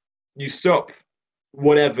recommend you stop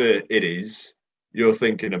whatever it is you're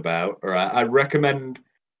thinking about. All right. I'd recommend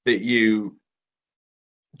that you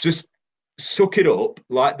just suck it up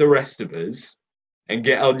like the rest of us and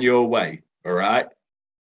get on your way. All right.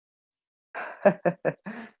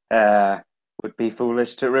 Would be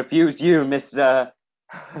foolish to refuse you, Mr.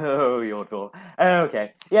 Oh, Yordle.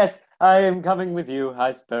 Okay. Yes, I am coming with you,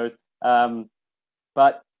 I suppose.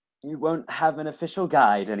 But you won't have an official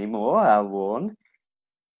guide anymore, I'll warn.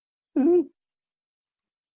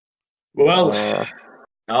 Well,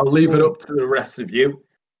 I'll leave it up to the rest of you.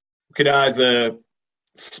 We could either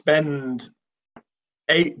spend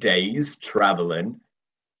 8 days traveling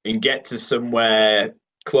and get to somewhere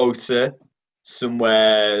closer,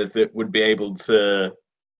 somewhere that would be able to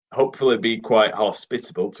hopefully be quite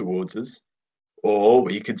hospitable towards us, or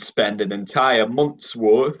we could spend an entire month's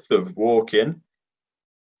worth of walking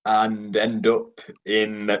and end up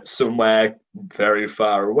in somewhere very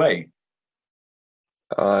far away.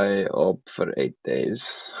 I opt for 8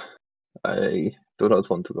 days. I do not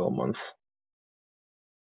want to go a month.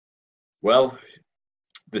 Well,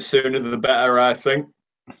 the sooner the better, I think.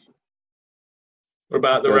 What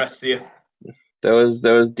about the rest of you? There was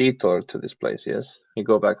detour to this place, yes? You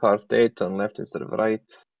go back half day, turn left instead of right.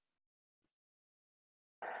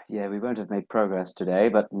 Yeah, we won't have made progress today,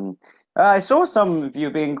 but I saw some of you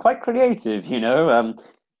being quite creative, you know.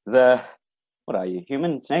 What are you,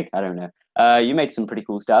 human? Snake? I don't know. You made some pretty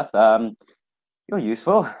cool stuff. You're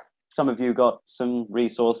useful. Some of you got some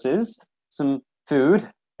resources, some food.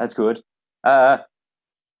 That's good.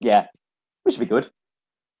 Yeah, we should be good.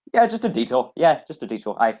 Yeah, just a detour. Yeah, just a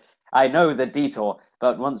detour. I know the detour,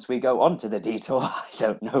 but once we go onto the detour, I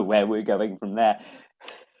don't know where we're going from there.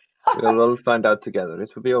 We'll find out together.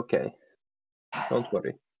 It will be okay. Don't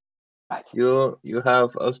worry. Right. You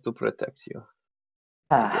have us to protect you.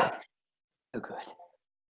 Oh good.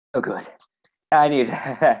 Oh good. I need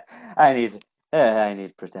I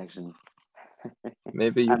need protection.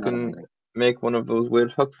 Maybe you I'm not can amazing. make one of those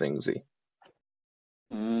weird hook thingy.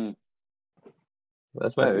 That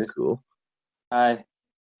might be Suppose. cool.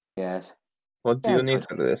 Yes. What do Yeah, you I need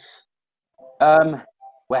could. for this?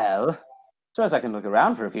 Well, suppose I can look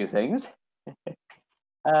around for a few things.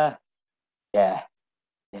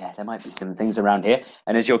 Yeah, there might be some things around here.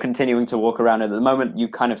 And as you're continuing to walk around, at the moment you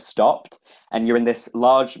kind of stopped, and you're in this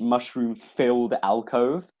large mushroom-filled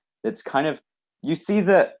alcove. That's kind of, you see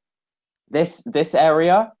that this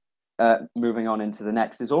area, moving on into the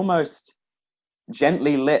next, is almost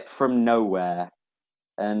gently lit from nowhere,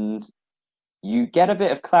 and you get a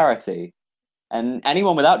bit of clarity. And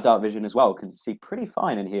anyone without dark vision as well can see pretty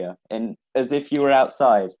fine in here, and as if you were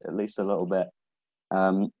outside, at least a little bit.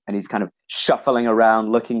 And he's kind of shuffling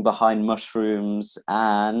around, looking behind mushrooms,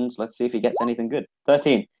 and let's see if he gets anything good.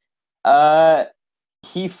 13.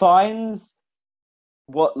 He finds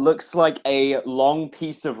what looks like a long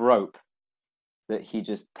piece of rope that he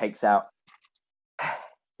just takes out.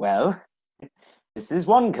 Well, this is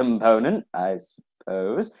one component, I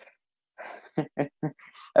suppose.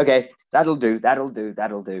 Okay, that'll do. Where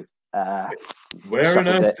on Shuffles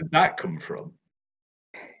earth it. did that come from?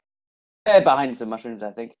 Behind some mushrooms,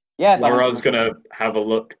 I think. Yeah, behind Lo-Rah's some gonna have a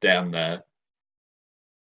look down there.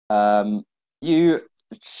 You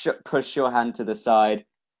push your hand to the side,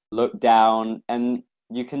 look down, and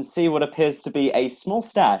you can see what appears to be a small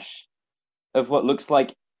stash of what looks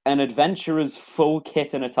like an adventurer's full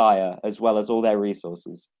kit and attire, as well as all their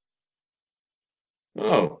resources.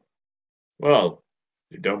 Oh, well,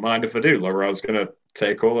 you don't mind if I do. Lo-Rah's gonna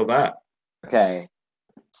take all of that. Okay,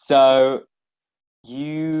 so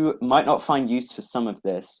you might not find use for some of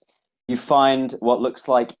this. You find what looks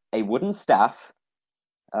like a wooden staff.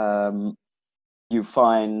 You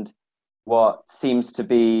find what seems to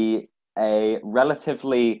be a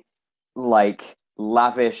relatively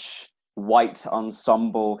lavish white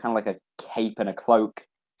ensemble, kind of like a cape and a cloak,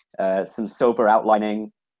 some silver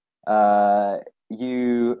outlining.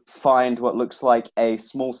 You find what looks like a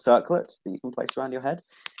small circlet that you can place around your head.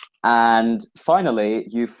 And finally,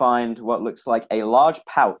 you find what looks like a large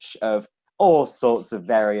pouch of all sorts of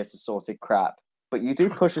various assorted crap. But you do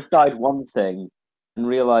push aside one thing and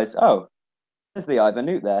realize, oh, there's the Ivor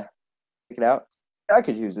Newt there. Pick it out. I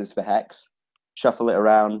could use this for Hex. Shuffle it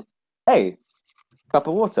around. Hey, cup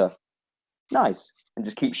of water. Nice. And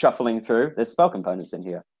just keep shuffling through. There's spell components in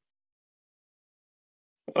here.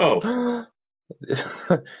 Oh,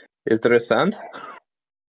 Is there a sand?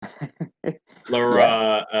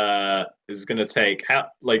 Lo-Rah is gonna take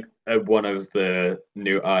one of the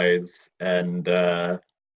new eyes and the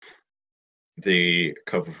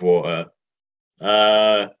cup of water.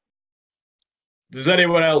 Does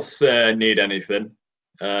anyone else need anything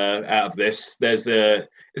out of this? There's a.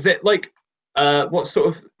 Is it like what's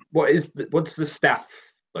the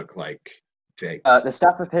staff look like, Jake? The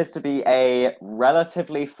staff appears to be a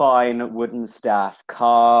relatively fine wooden staff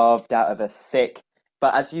carved out of a thick,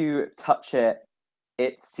 but as you touch it,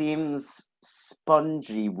 it seems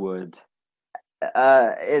spongy wood.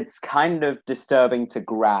 It's kind of disturbing to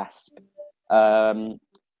grasp. Someone's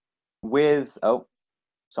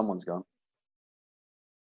gone.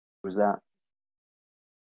 Who's that?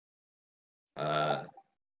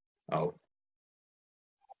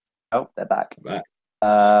 Oh, they're back. back.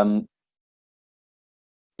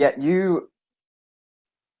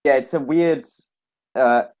 It's a weird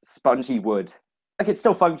spongy wood. Like, it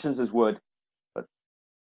still functions as wood, but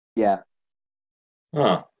yeah.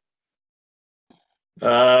 Huh.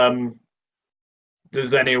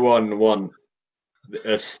 Does anyone want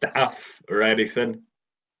a staff or anything?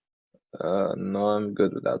 No, I'm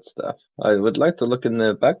good without stuff. I would like to look in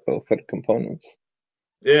the backpack for components.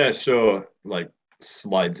 Yeah, sure.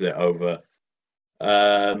 Slides it over.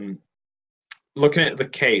 Looking at the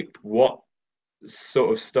cape, what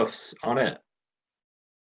sort of stuff's on it?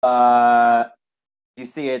 You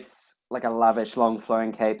see it's like a lavish, long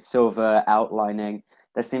flowing cape, silver outlining.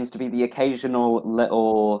 There seems to be the occasional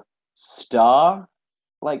little star,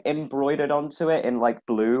 embroidered onto it in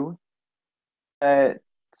blue. It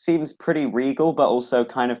seems pretty regal, but also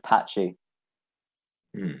kind of patchy.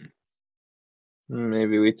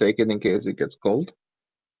 Maybe we take it in case it gets cold.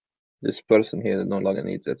 This person here no longer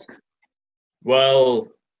needs it. Well,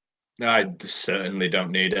 I certainly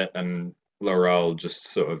don't need it, and Lo-Rah will just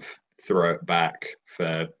sort of throw it back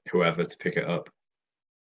for whoever to pick it up.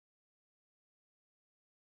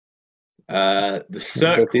 The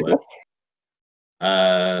circlet.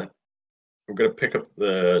 I'm going to pick up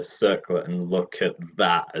the circlet and look at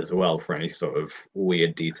that as well for any sort of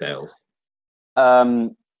weird details.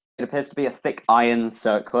 It appears to be a thick iron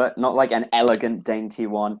circlet, not like an elegant, dainty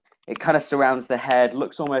one. It kind of surrounds the head,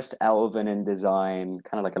 looks almost elven in design,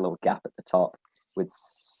 kind of like a little gap at the top with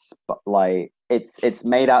spotlight. It's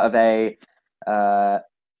made out of a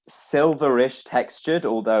silverish textured,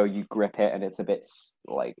 although you grip it and it's a bit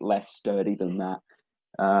like less sturdy than that.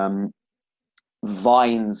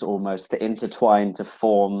 Vines almost that intertwine to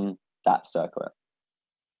form that circlet.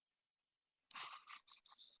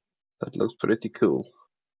 That looks pretty cool.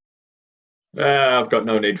 I've got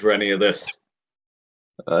no need for any of this.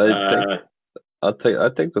 I'll take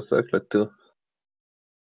the circlet too.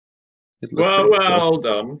 Well,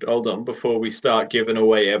 hold on. Before we start giving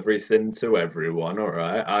away everything to everyone, all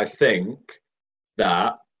right? I think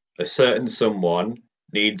that a certain someone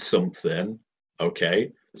needs something.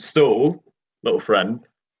 Okay, Stool, little friend,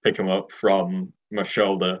 pick him up from my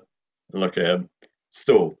shoulder and look at him.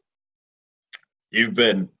 Stool, you've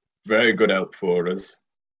been very good help for us.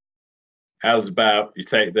 How's about you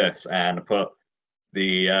take this and put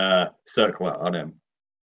the circlet on him?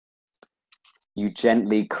 You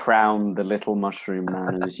gently crown the little mushroom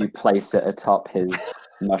man as you place it atop his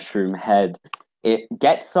mushroom head. It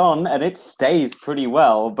gets on and it stays pretty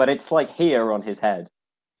well, but it's like here on his head.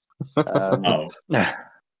 Oh.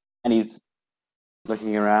 And he's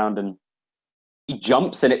looking around and he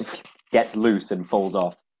jumps and it gets loose and falls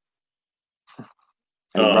off.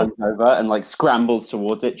 And he runs over and like scrambles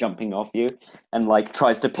towards it, jumping off you, and like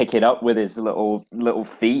tries to pick it up with his little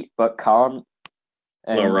feet, but can't.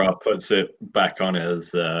 Lo-Rah puts it back on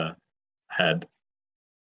his head.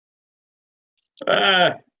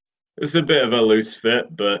 It's a bit of a loose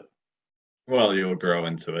fit, but well, you'll grow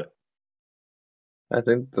into it. I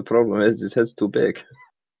think the problem is his head's too big.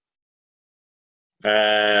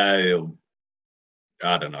 I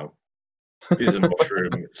don't know. He's a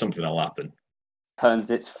mushroom. Something will happen.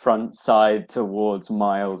 Turns its front side towards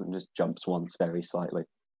Myles and just jumps once very slightly.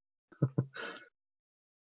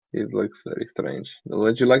 He looks very strange.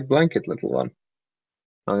 Would you like blanket, little one?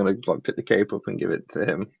 I'm gonna pick the cape up and give it to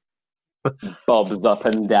him. Bobs up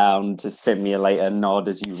and down to simulate a nod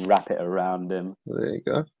as you wrap it around him. There you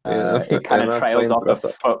go. It kind of trails off a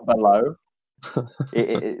foot below.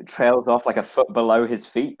 It trails off like a foot below his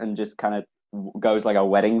feet and just kind of goes like a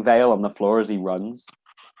wedding veil on the floor as he runs.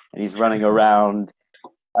 And he's running around.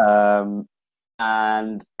 And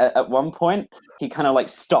at one point, he kind of like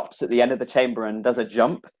stops at the end of the chamber and does a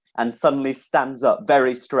jump and suddenly stands up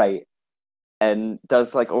very straight and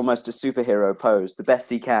does like almost a superhero pose, the best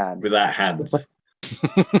he can. Without hands.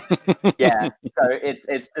 Yeah, so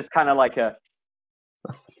it's just kind of like a...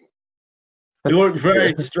 You look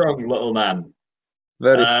very strong, little man.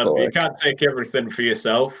 Very you can't take everything for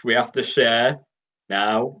yourself. We have to share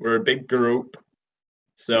now. We're a big group.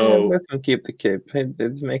 So let him keep the cape.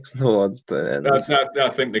 It makes no odds to end. I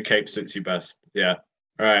think the cape suits you best. Yeah.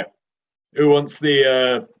 All right. Who wants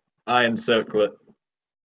the iron circlet?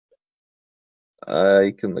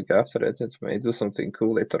 I can look after it. It may do something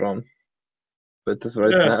cool later on. But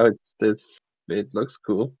right now, it looks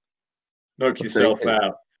cool. Knock yourself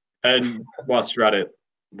out. And whilst you're at it,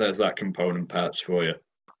 there's that component pouch for you.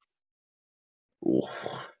 Ooh,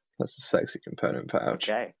 that's a sexy component pouch.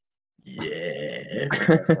 Okay. Yeah.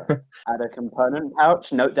 Add a component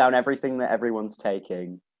pouch. Note down everything that everyone's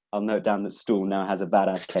taking. I'll note down that Stool now has a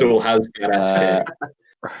badass cape. Stool has badass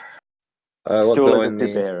cape. Stool is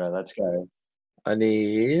a bearer. Let's go. I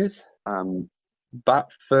need bat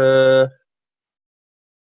fur,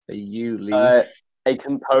 a yew leaf. A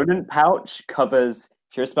component pouch covers.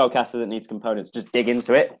 If you're a spellcaster that needs components, just dig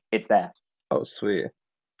into it. It's there. Oh, sweet.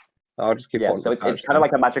 I'll just keep. Yeah, so it's kind of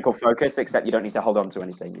like a magical focus, except you don't need to hold on to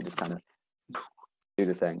anything. You just kind of do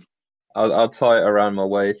the thing. I'll tie it around my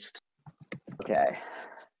waist. Okay.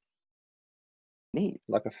 Neat.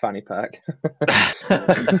 Like a fanny pack.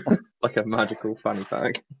 Like a magical fanny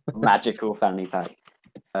pack. Magical fanny pack.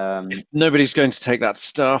 If nobody's going to take that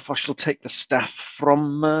staff, I shall take the staff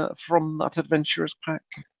from that adventurer's pack.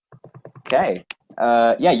 Okay.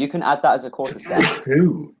 Yeah, you can add that as a quarterstaff.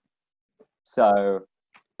 So,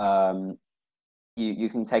 you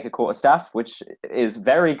can take a quarterstaff, which is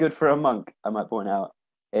very good for a monk, I might point out.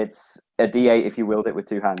 It's a D8 if you wield it with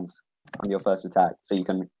two hands on your first attack, so you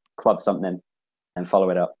can club something and follow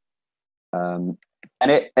it up.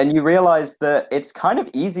 And you realize that it's kind of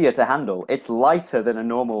easier to handle. It's lighter than a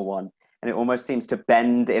normal one, and it almost seems to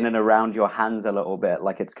bend in and around your hands a little bit,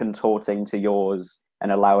 like it's contorting to yours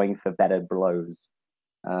and allowing for better blows.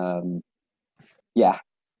 Yeah,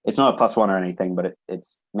 it's not a +1 or anything, but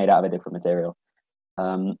it's made out of a different material.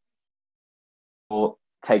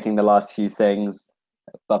 Taking the last few things,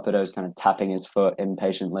 Buppado's kind of tapping his foot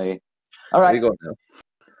impatiently. All right. We got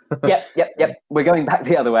now. Yep. We're going back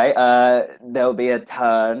the other way. There'll be a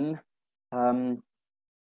turn.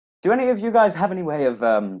 Do any of you guys have any way of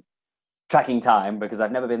tracking time? Because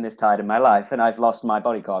I've never been this tired in my life, and I've lost my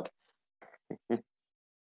body clock.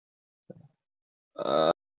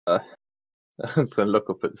 I'm gonna look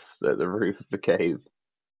up at the roof of the cave.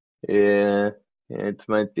 Yeah, it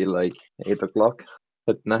might be like 8 o'clock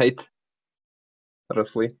at night,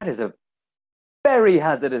 roughly. That is a very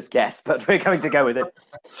hazardous guess, but we're going to go with it.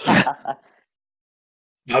 I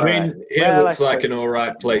mean, Alright. here Well, looks I like suppose- an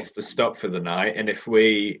alright place to stop for the night, and if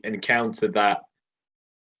we encounter that,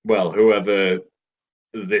 well, whoever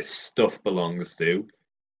this stuff belongs to,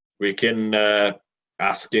 we can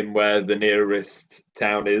ask him where the nearest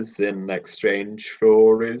town is in exchange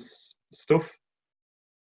for his stuff.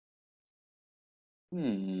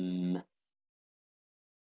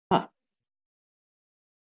 Huh.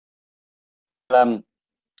 We'll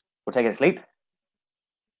take it to sleep.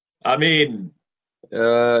 I mean,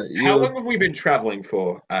 You how long have we been traveling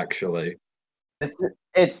for, actually?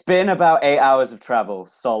 It's been about 8 hours of travel,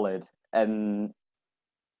 solid, and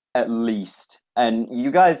at least. And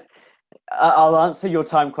you guys, I'll answer your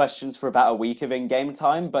time questions for about a week of in-game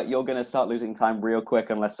time, but you're going to start losing time real quick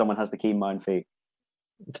unless someone has the keen mind feat.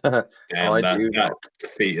 Damn, I do. that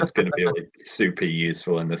feat is going to be like super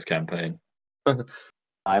useful in this campaign.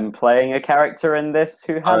 I'm playing a character in this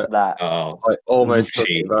who has that. Oh, I almost took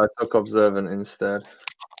Cheat. it, but I took observant instead.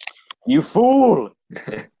 You fool!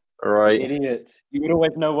 Right. Idiot. You would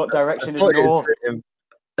always know what I direction is thought it'd north. suit him.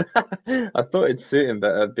 I thought it'd suit him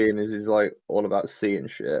better, being as he's like all about sea and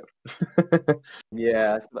shit.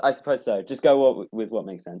 Yeah, I suppose so. Just go with what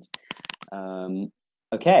makes sense.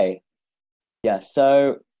 Okay. Yeah,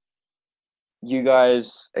 so are you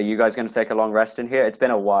guys going to take a long rest in here? It's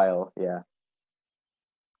been a while, yeah.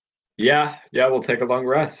 yeah, we'll take a long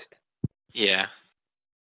rest. Yeah.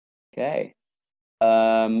 Okay.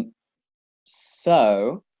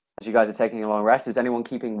 So, as you guys are taking a long rest, is anyone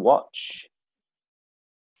keeping watch?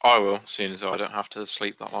 I will, as soon as I don't have to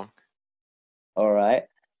sleep that long. All right.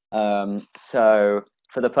 So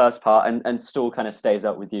for the first part, and Stool kind of stays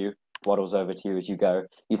up with you, waddles over to you as you go.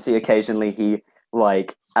 You see occasionally he,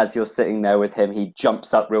 like, as you're sitting there with him, he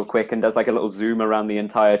jumps up real quick and does like a little zoom around the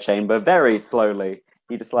entire chamber very slowly.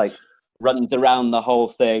 He just like runs around the whole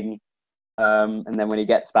thing. And then when he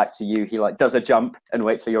gets back to you, he like does a jump and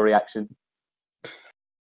waits for your reaction.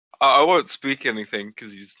 I won't speak anything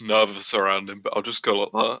because he's nervous around him, but I'll just go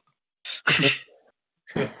like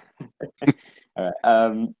that. All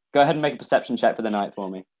right. Go ahead and make a perception check for the night for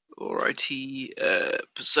me. Alrighty,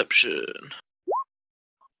 perception.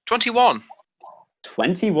 21.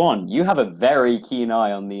 21. You have a very keen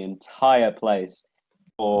eye on the entire place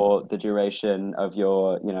for the duration of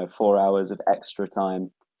your, 4 hours of extra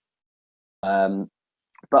time. But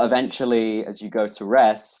eventually, as you go to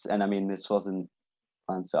rest, and I mean, this wasn't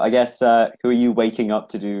planned, so I guess, who are you waking up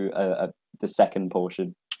to do the second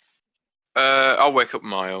portion? I'll wake up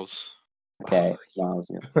Myles. Okay,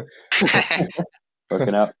 Myles, yeah.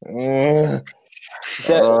 Woken up. I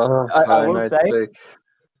I will say,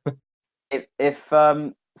 if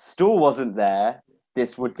Stool wasn't there,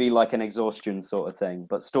 this would be like an exhaustion sort of thing.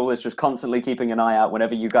 But Stool is just constantly keeping an eye out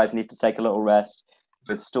whenever you guys need to take a little rest.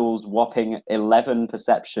 With Stool's whopping 11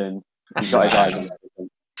 perception, he's got his eyes on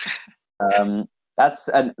everything. That's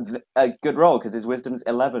a good roll because his wisdom's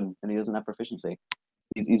 11 and he doesn't have proficiency.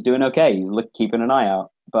 He's doing okay. He's keeping an eye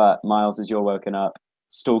out. But Myles, as you're woken up,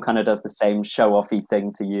 Stool kind of does the same show-offy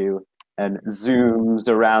thing to you and zooms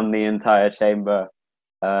around the entire chamber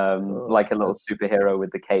like a little superhero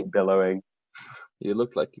with the cape billowing. You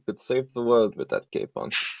look like you could save the world with that cape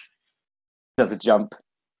on. Does a jump.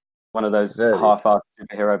 One of those Very. half-assed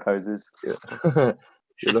superhero poses. Yeah.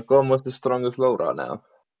 You look almost as strong as Lo-Rah now.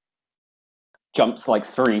 Jumps like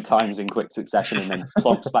 3 times in quick succession and then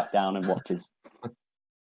plumps back down and watches.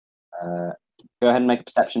 Go ahead and make a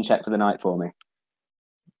perception check for the night for me.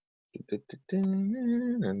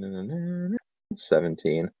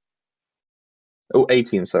 17. Oh,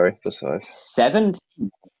 18, sorry, plus 5. 17.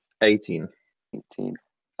 18. 18.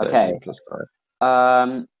 Okay. 13 plus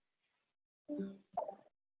 5.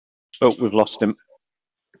 Oh, we've lost him.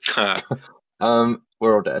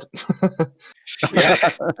 We're all dead. Yeah.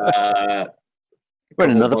 We're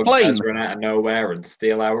in another Bugs plane. guys run out of nowhere and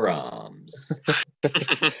steal our arms.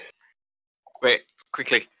 Wait,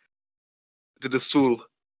 quickly. Do the stool.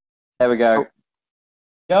 There we go.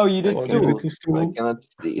 Oh, you did Oh, stool. little I stool. cannot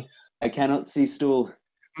see. I cannot see stool.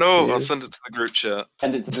 No, I'll Yes. send it to the group chat.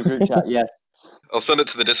 Send it to the group chat. Yes. I'll send it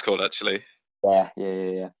to the Discord, actually. Yeah.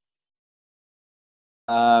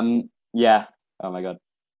 Yeah. Oh my god.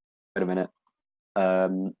 Wait a minute.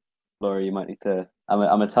 Laura, you might need to. I'm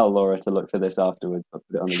gonna tell Laura to look for this afterwards. I'll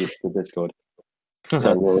put it on the Discord,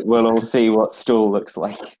 so we'll all see what stool looks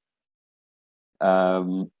like.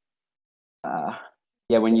 Yeah,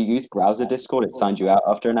 when you use browser Discord, it signs you out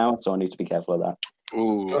after an hour, so I need to be careful of that.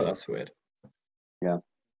 Ooh. Oh, that's weird.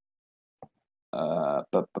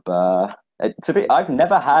 I've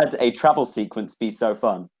never had a travel sequence be so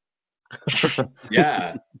fun.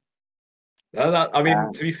 Yeah. I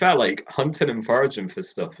mean, to be fair, like hunting and foraging for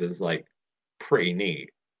stuff is like pretty neat.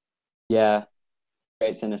 Yeah,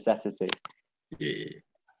 it's a necessity. Yeah.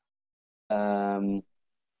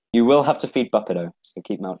 You will have to feed Buppido, so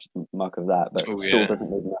keep mark of that. But Oh, still yeah.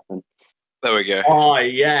 doesn't need nothing. There we go. Oh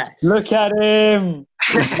yes. Look at him!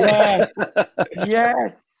 Yes,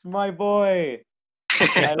 yes, my boy.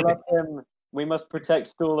 I love him. We must protect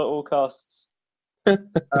Stool at all costs.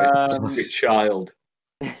 Good child.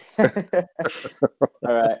 All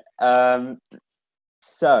right.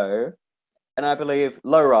 So, and I believe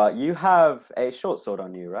Lo-Rah, you have a short sword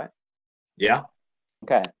on you, right? Yeah.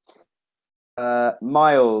 Okay.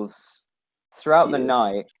 Myles, throughout the Yes.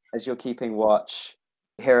 night, as you're keeping watch,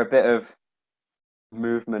 you hear a bit of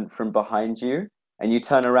movement from behind you, and you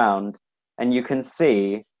turn around, and you can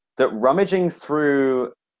see that rummaging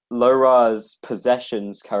through Lo-Rah's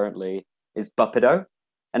possessions currently is Buppido,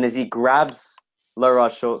 and as he grabs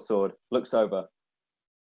Lo-Rah's short sword, looks over.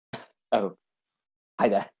 Oh, hi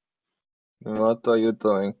there. What are you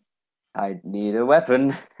doing? I need a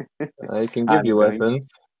weapon. I can give I'm you a going- weapon.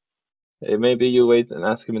 Maybe you wait and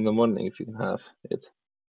ask him in the morning if you can have it.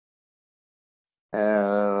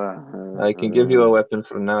 I can give you a weapon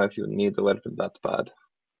for now if you need a weapon that bad.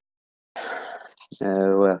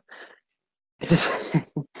 Well, just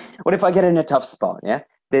what if I get in a tough spot? Yeah,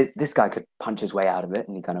 this guy could punch his way out of it,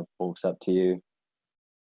 and he kind of walks up to you.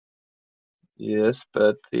 Yes,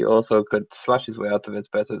 but he also could slash his way out of it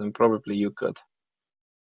better than probably you could.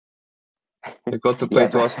 You've got to play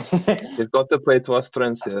to us. You've got to play to our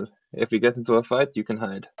strengths here. If we get into a fight, you can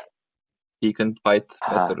hide. He can fight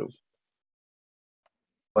better.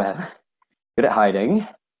 Well, good at hiding.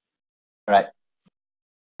 Right.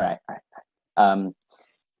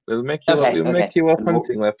 We'll make you. Okay, We'll okay. make you a And what-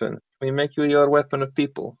 hunting weapon. We make you your weapon of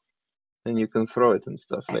people, and you can throw it and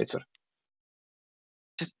stuff Yes. later.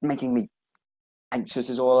 Just making me anxious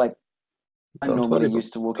is all. I'm Don't normally worry,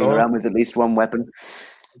 used to walking don't- around with at least one weapon.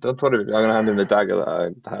 Don't worry. I'm gonna hand him the dagger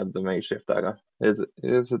that I had, the makeshift dagger. Here's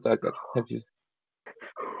a dagger. Have you?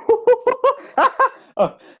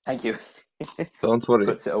 Oh, thank you. Don't worry.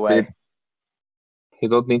 Puts it away. You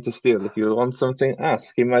don't need to steal. If you want something, ask.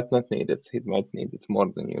 He might not need it. He might need it more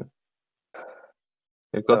than you.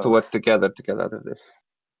 We've got to Oh. work together to get out of this.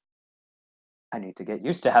 I need to get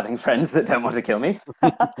used to having friends that don't want to kill me.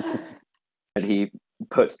 And he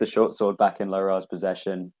puts the short sword back in Lo-Rah's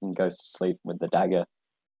possession and goes to sleep with the dagger.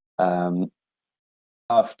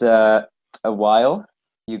 After a while,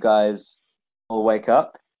 you guys all wake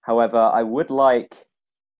up. However, I would like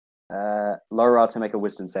Lo-Rah to make a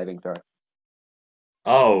wisdom saving throw.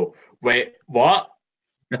 Oh, wait, what?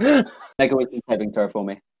 Make a wisdom saving throw for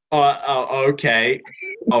me. Oh, okay.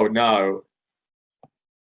 Oh no.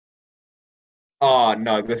 Oh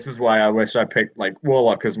no, this is why I wish I picked like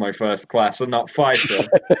Warlock as my first class and not Fighter.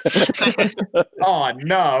 Oh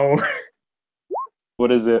no.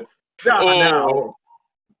 What is it? No.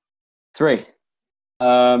 3.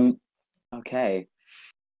 Okay.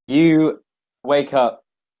 You wake up,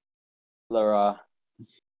 Lo-Rah,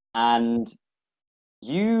 and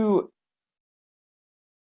you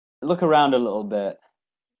look around a little bit,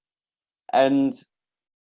 and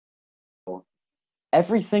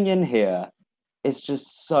everything in here is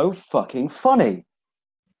just so fucking funny.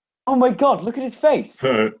 Oh my god, look at his face.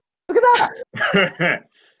 Look at that.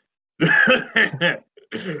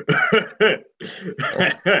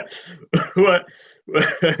 What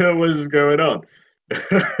was going on?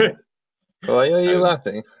 Why are you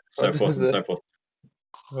laughing? So What forth is and it? so forth.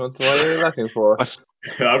 Why are you laughing for?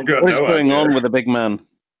 I've got What is no going idea. on with the big man?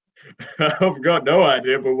 I've got no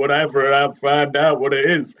idea, but whenever I find out what it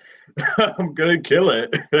is, I'm gonna kill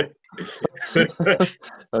it.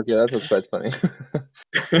 Okay, that was quite funny.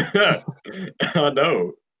 I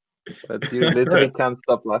know. But you literally can't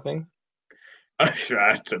stop laughing. I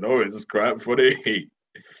don't know. It's quite funny.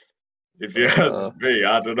 If you ask me,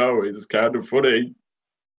 I don't know. It's kind of funny.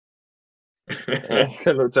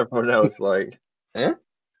 I looked at everyone else like, eh?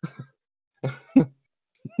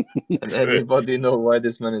 And anybody know why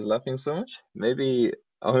this man is laughing so much? Maybe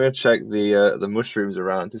I'm gonna check the mushrooms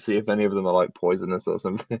around to see if any of them are like poisonous or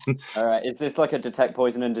something. All right. Is this like a detect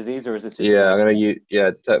poison and disease, or is this just Yeah, I'm gonna use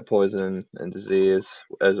detect poison and disease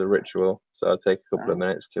as a ritual. So I'll take a couple of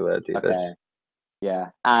minutes to do this. Okay. Yeah,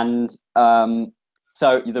 and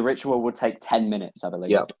so the ritual would take 10 minutes, I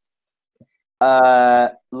believe. Yep.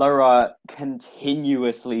 Lo-Rah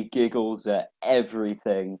continuously giggles at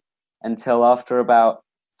everything until after about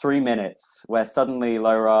 3 minutes, where suddenly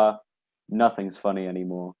Lo-Rah, nothing's funny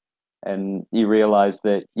anymore, and you realize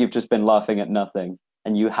that you've just been laughing at nothing,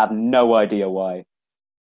 and you have no idea why.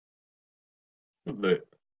 What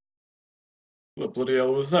bloody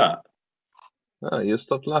hell was that? Oh, you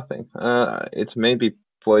stopped laughing. It's maybe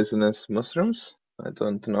poisonous mushrooms. I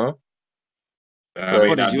don't know. I mean,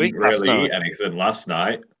 What I did you didn't eat last really night? eat anything last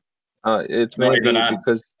night. It's Not maybe even had-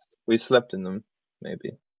 because we slept in them.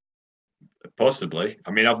 Maybe. Possibly.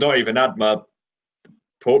 I mean, I've not even had my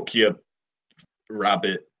poke your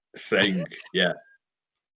rabbit thing yet.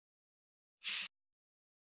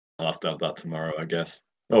 I'll have to have that tomorrow, I guess.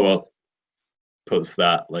 Oh well. Puts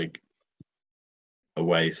that like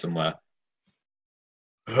away somewhere.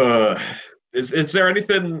 Is there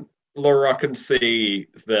anything Lo-Rah can see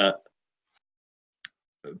that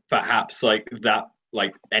perhaps like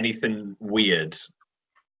anything weird?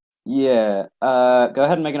 Yeah, go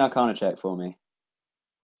ahead and make an Arcana check for me.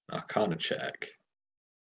 Arcana check.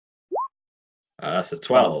 That's a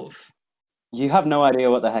 12. You have no idea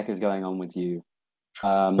what the heck is going on with you.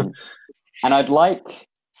 And I'd like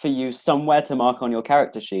for you somewhere to mark on your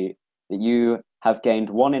character sheet that you have gained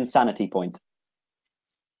 1 insanity point.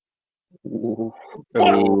 Ooh.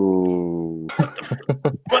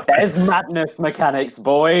 There's madness mechanics,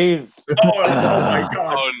 boys! Oh my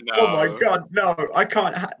god! Oh no! Oh my god! No, I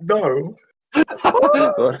can't. No.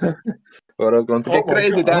 We're all going to get Oh my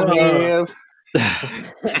crazy God. down here.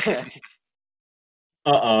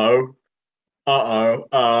 Uh-oh.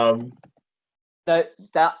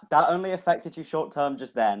 That only affected you short term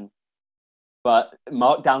just then, but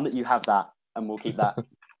mark down that you have that, and we'll keep that.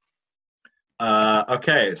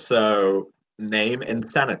 Okay, so name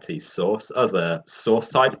insanity, source other, source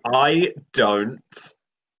type I don't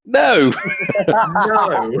No.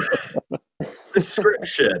 know.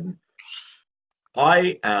 Description: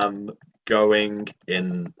 I am going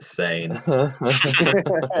insane. All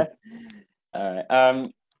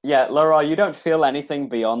right. Yeah, Lo-Rah, you don't feel anything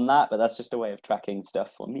beyond that, but that's just a way of tracking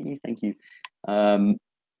stuff for me. Thank you.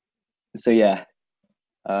 So yeah.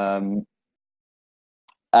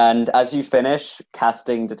 And as you finish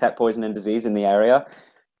casting Detect Poison and Disease in the area,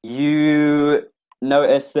 you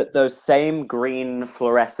notice that those same green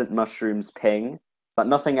fluorescent mushrooms ping, but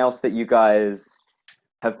nothing else that you guys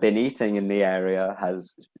have been eating in the area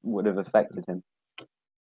would have affected him.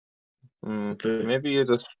 Maybe you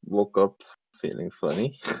just woke up feeling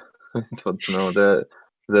funny. I don't know.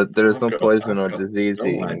 That there is no poison or disease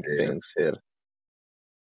eating things here.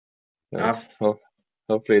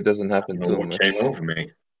 Hopefully it doesn't happen too much. Came over me.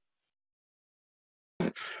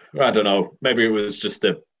 I don't know. Maybe it was just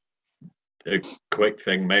a quick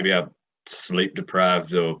thing. Maybe I'm sleep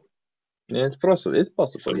deprived or Yeah, it's possible. It's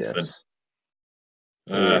possible. something.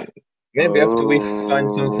 Yes. Maybe after we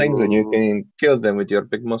find some things and you can kill them with your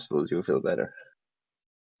big muscles, you'll feel better.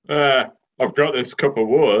 I've got this cup of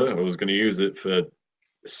water. I was going to use it for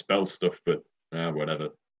spell stuff, but whatever.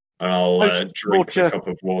 And I'll drink the cup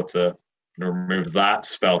of water and remove that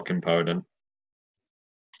spell component.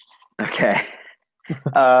 Okay.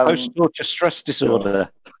 Post-torture stress disorder.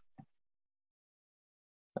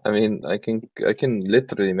 I mean, I can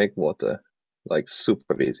literally make water like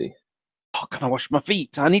super easy. Oh, can I wash my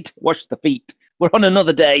feet? I need to wash the feet. We're on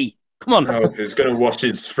another day. Come on. Oh, if he's going to wash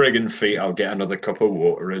his friggin' feet, I'll get another cup of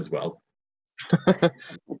water as well.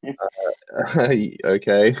 Okay.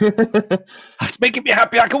 It's making me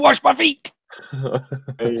happy. I can wash my feet.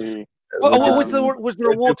 Hey. Was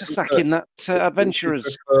there a water sack in that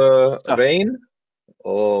adventurer's stuff? Rain,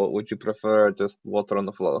 or would you prefer just water on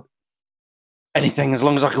the floor? Anything, as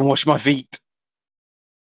long as I can wash my feet.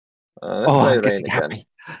 I'm getting happy.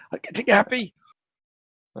 I'm getting happy.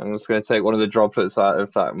 I'm just going to take one of the droplets out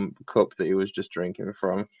of that cup that he was just drinking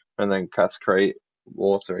from, and then cast create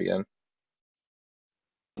water again.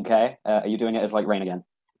 Okay. Are you doing it as like rain again?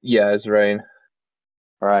 Yeah, it's rain.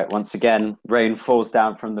 All right. Once again, rain falls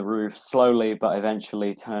down from the roof slowly, but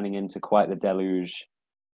eventually turning into quite the deluge.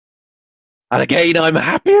 And again, I'm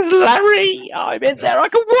happy as Larry. I'm in there. I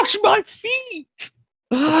can wash my feet.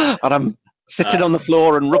 And I'm sitting on the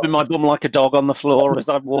floor and rubbing my bum like a dog on the floor as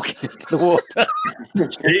I'm walking into the water.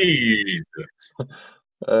 Jesus.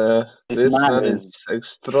 This man is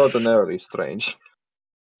extraordinarily strange.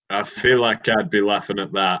 I feel like I'd be laughing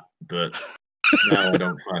at that, but now I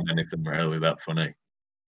don't find anything really that funny.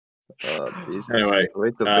 Jesus. Anyway,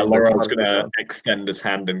 Way to bring the Lo-Rah's party gonna down. extend his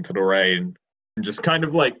hand into the rain and just kind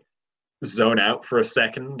of like zone out for a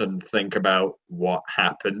second and think about what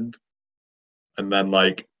happened, and then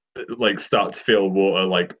like start to feel water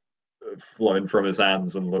like flowing from his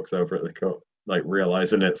hands, and looks over at the cup, like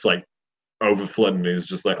realizing it's like overflowing, and he's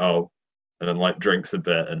just like, oh, and then like drinks a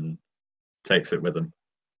bit and takes it with him.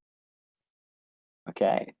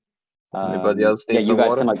 Okay. Anybody else Yeah, need you some guys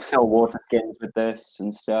water? can like fill water skins with this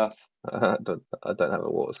and stuff. I don't have a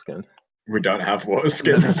water skin. We don't have water I was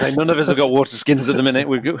gonna say, skins. none of us have got water skins at the minute.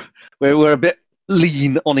 We're a bit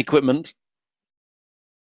lean on equipment.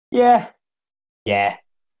 Yeah. Yeah.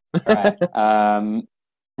 Right.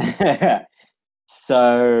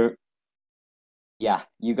 So yeah,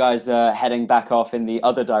 you guys are heading back off in the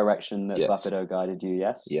other direction that Yes. Buppido guided you,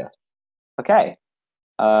 yes? Yeah. Okay.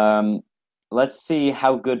 Let's see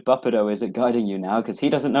how good Buppido is at guiding you now, because he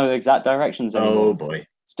doesn't know the exact directions anymore. Oh boy.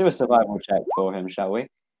 Let's do a survival check for him, shall we?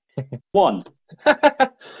 1.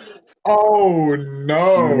 Oh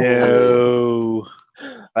no. No.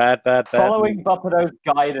 Bad. Following Buppido's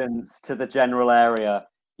guidance to the general area,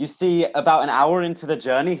 you see about an hour into the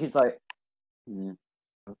journey, he's like,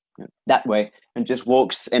 that way, and just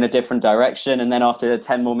walks in a different direction. And then after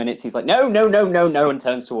 10 more minutes, he's like, no, and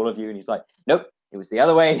turns to all of you. And he's like, nope, it was the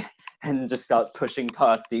other way. And just starts pushing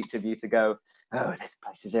past each of you to go, oh, this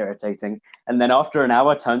place is irritating. And then after an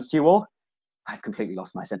hour, turns to you all, I've completely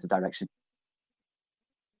lost my sense of direction.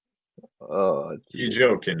 Oh, You're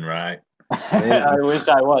joking, right? I wish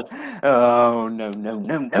I was. Oh, no.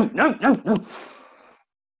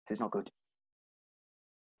 This is not good.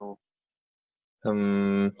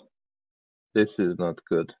 this is not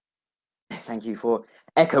good. Thank you for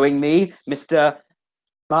echoing me, Mr.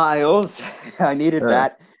 Myles. I needed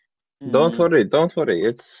that. Don't worry.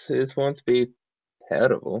 It won't be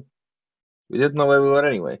terrible. We didn't know where we were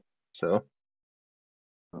anyway, so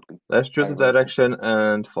let's choose a direction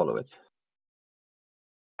and follow it.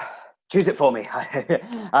 Choose it for me.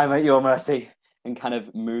 I'm at your mercy. And kind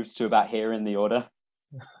of moves to about here in the order.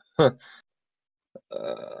 I'm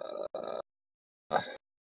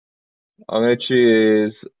gonna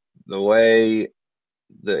choose the way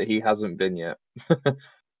that he hasn't been yet.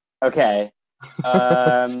 Okay.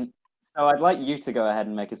 So I'd like you to go ahead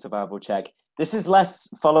and make a survival check. This is less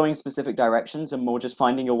following specific directions and more just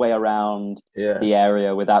finding your way around the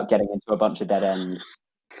area without getting into a bunch of dead ends.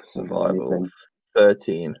 Survival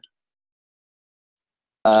 13.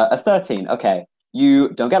 A 13. Okay. You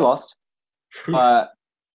don't get lost.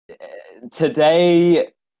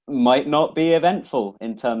 Today might not be eventful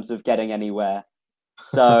in terms of getting anywhere.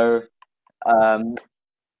 So,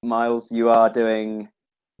 Myles, you are doing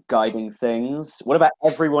guiding things. What about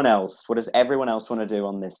everyone else? What does everyone else want to do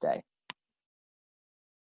on this day?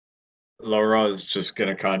 Lo-Rah's just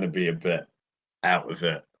gonna kind of be a bit out of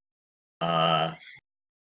it.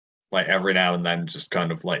 Like every now and then just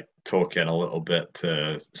kind of like talking a little bit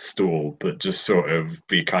to Stool, but just sort of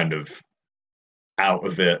be kind of out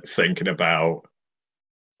of it, thinking about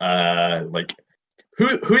like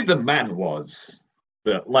who the man was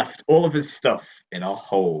that left all of his stuff in a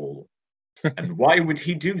hole. And why would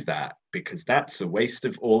he do that? Because that's a waste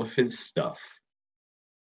of all of his stuff.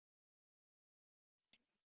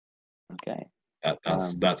 Okay.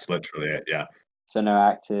 That's literally it, yeah. So no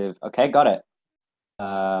active. Okay, got it.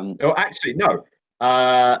 Oh, actually, no.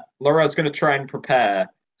 Lo-Rah's going to try and prepare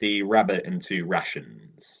the rabbit into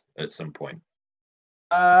rations at some point.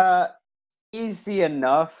 Easy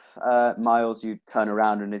enough. Myles, you turn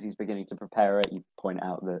around, and as he's beginning to prepare it, you point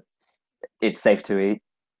out that it's safe to eat.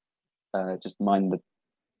 Just mind the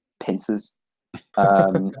pincers.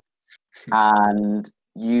 And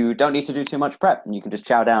you don't need to do too much prep, and you can just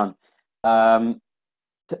chow down.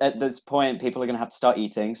 At this point, people are going to have to start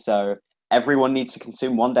eating, so everyone needs to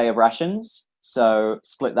consume 1 day of rations. So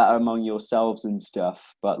split that among yourselves and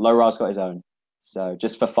stuff. But Lo-Rah's got his own, so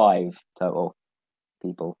just for 5 total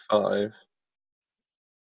people. 5.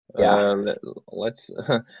 Yeah.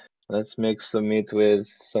 Let's make some meat with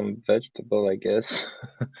some vegetable, I guess.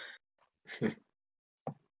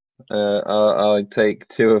 I'll take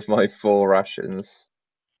 2 of my 4 rations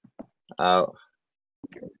out.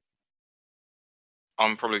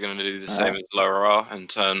 I'm probably going to do the same as Lo-Rah and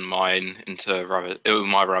turn mine into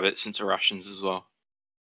my rabbits into rations as well.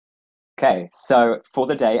 Okay, so for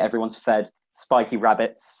the day, everyone's fed spiky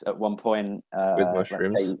rabbits at one point. With let's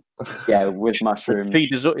mushrooms. say, yeah, with mushrooms.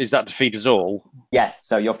 Is that to feed us all? Yes,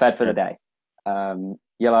 so you're fed for the day.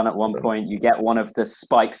 Yilan, at one point, you get one of the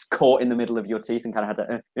spikes caught in the middle of your teeth and kind of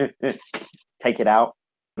had to take it out.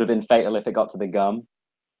 Would have been fatal if it got to the gum.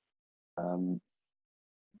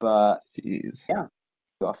 But Jeez. yeah,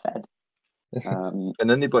 you are fed. Can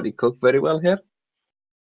anybody cook very well here?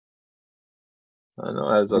 I know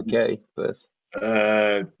I was okay, but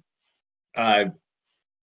I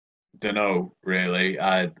don't know really.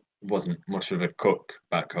 I wasn't much of a cook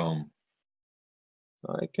back home.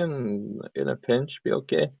 I can, in a pinch, be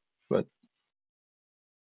okay. But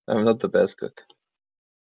I'm not the best cook.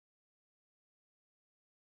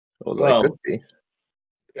 Although I could Well, be.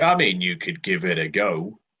 I mean, you could give it a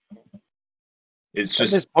go. It's At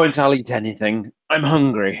just this point, I'll eat anything. I'm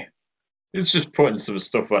hungry. it's just putting some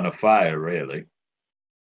stuff on a fire, really.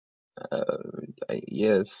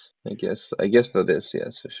 Yes, I guess for this,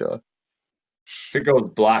 yes, for sure. If it goes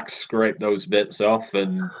black, scrape those bits off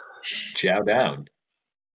and chow down.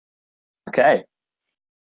 Okay.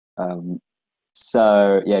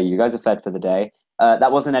 So yeah, you guys are fed for the day.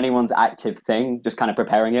 That wasn't anyone's active thing, just kind of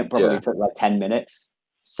preparing it. Probably took like 10 minutes.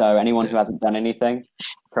 So anyone who hasn't done anything,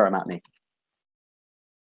 throw them at me.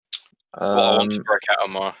 Well, I want to break out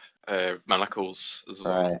of my manacles as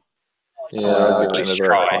well. All right. Yeah, at least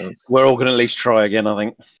try. We're all going to at least try again, I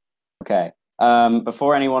think. Okay.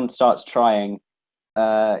 Before anyone starts trying,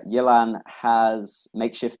 Yilan has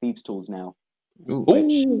makeshift thieves' tools now.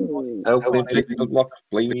 Ooh. Hopefully pick the lock,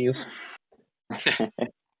 please. Check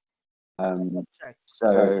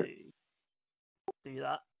So to do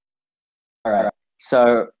that. all right.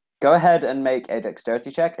 So go ahead and make a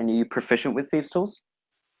dexterity check. And are you proficient with thieves' tools?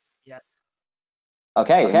 Yeah.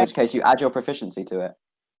 Okay. In which case, you add your proficiency to it.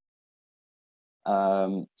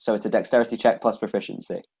 So it's a dexterity check plus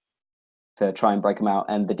proficiency to try and break them out,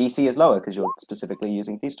 and the DC is lower because you're specifically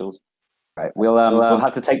using thieves' tools. Right. We'll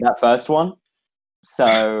have to take that first one.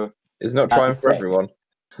 So It's not that's trying a for save. everyone.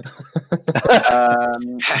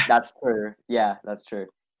 That's true. Yeah, that's true.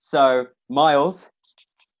 So Myles,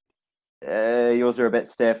 yours are a bit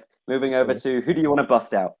stiff. Moving over to who do you want to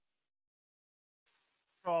bust out?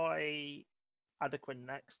 Try Adequen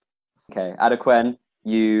next. Okay, Adequen,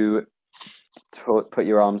 you put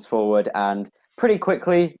your arms forward and pretty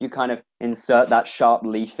quickly you kind of insert that sharp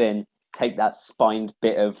leaf in, take that spined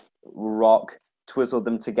bit of rock, twizzle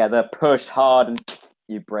them together, push hard, and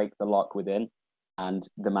you break the lock within, and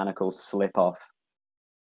the manacles slip off.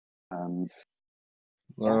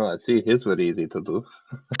 I see his were easy to do.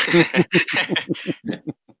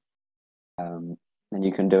 And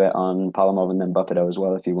you can do it on Parlamov and then Buppido as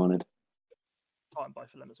well if you wanted. Try and buy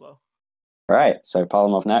for them as well. All right, so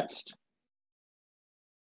Parlamov next.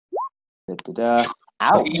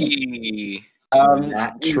 Ouch! Eee.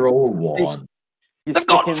 Natural one. You They've stick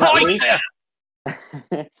got in that time leaf.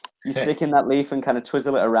 there! You stick in that leaf and kind of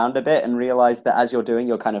twizzle it around a bit and realize that as you're doing,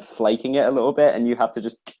 you're kind of flaking it a little bit and you have to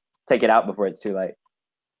just take it out before it's too late.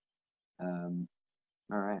 All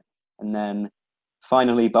right. And then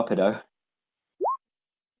finally, Buppido.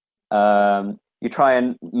 You try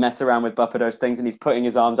and mess around with Buppido's things and he's putting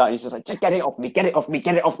his arms out and he's just like, just get it off me, get it off me,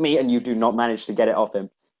 get it off me. And you do not manage to get it off him.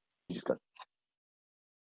 You just go.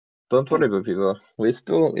 Don't worry, people. We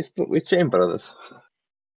chain brothers.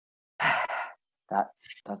 That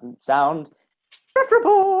doesn't sound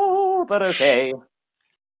preferable, but okay.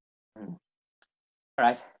 All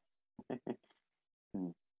right.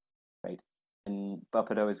 Great. And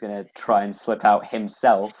Buppido is going to try and slip out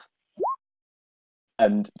himself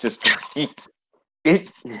and just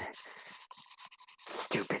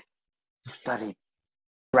stupid bloody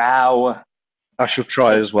drow. I shall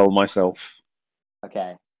try as well myself.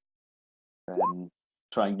 Okay.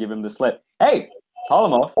 Try and give him the slip. Hey,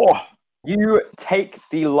 Parlamov. Oh. You take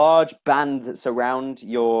the large band that's around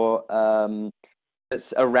your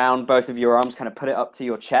that's around both of your arms, kind of put it up to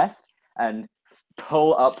your chest and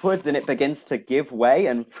pull upwards, and it begins to give way,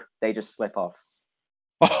 and they just slip off.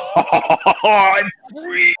 I'm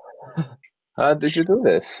free. How did you do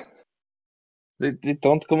this? They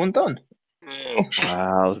don't come undone.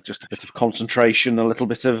 Well, just a bit of concentration, a little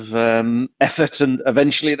bit of effort, and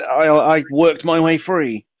eventually I worked my way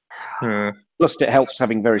free. Plus, it helps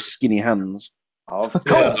having very skinny hands. Of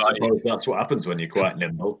Yeah, I course. suppose that's what happens when you're quite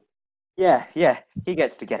nimble. Yeah. He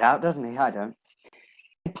gets to get out, doesn't he? I don't.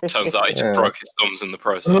 Turns out he just broke his thumbs in the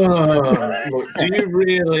process. Look, do you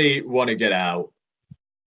really want to get out?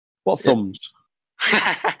 What thumbs?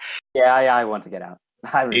 Yeah, I want to get out.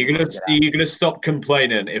 Are you gonna stop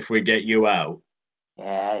complaining if we get you out?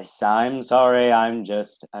 Yes, I'm sorry. I'm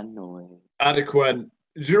just annoyed. Adequen,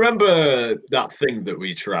 Do you remember that thing that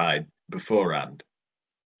we tried beforehand?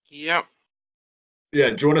 Yep. Yeah,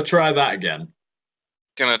 do you want to try that again?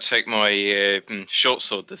 Gonna take my short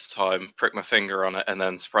sword this time, prick my finger on it, and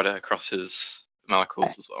then spread it across his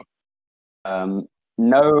manacles as well.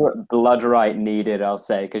 No blood right needed, I'll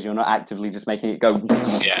say, because you're not actively just making it go.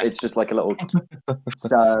 Yeah. It's just like a little.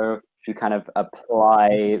 So you kind of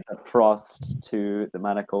apply the frost to the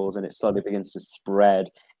manacles, and it slowly begins to spread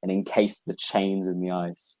and encase the chains in the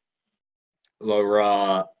ice.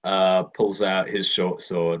 Lo-Rah pulls out his short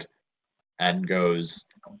sword and goes,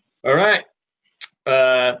 "All right,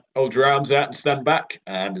 hold your arms out and stand back,"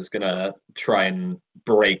 and is gonna try and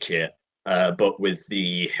break it, but with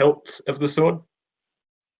the hilt of the sword.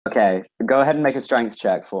 Okay, go ahead and make a strength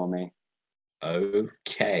check for me.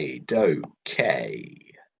 Okay.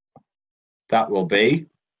 That will be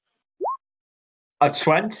a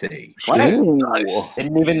 20. 20. Ooh.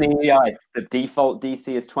 Didn't even need the ice. The default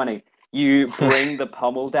DC is 20. You bring the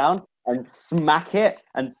pommel down and smack it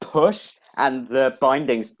and push, and the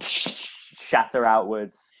bindings shatter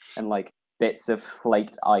outwards, and like bits of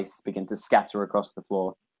flaked ice begin to scatter across the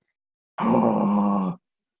floor. Oh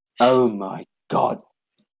my god.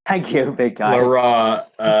 Thank you, big guy.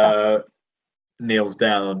 Lo-Rah kneels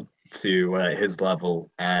down to his level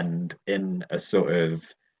and in a sort of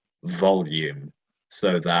volume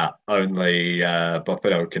so that only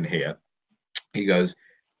Boppero can hear. He goes,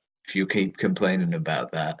 "If you keep complaining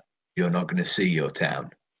about that, you're not going to see your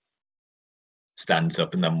town." Stands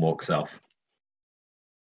up and then walks off.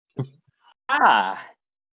 Oh,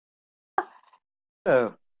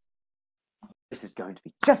 this is going to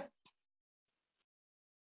be just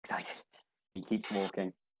excited. He keeps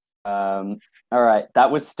walking. All right, that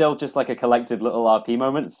was still just like a collective little RP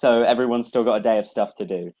moment, so everyone's still got a day of stuff to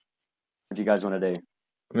do. What do you guys want to do?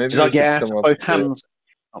 Maybe Did I we get should out come of up both with- hands?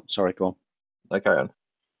 Oh, sorry, go on. No, carry on.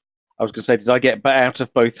 I was going to say, did I get out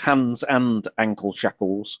of both hands and ankle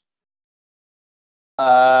shackles?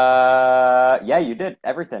 Yeah, you did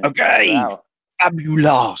everything. Okay. Wow.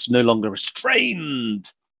 Fabulous, no longer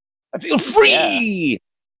restrained. I feel free.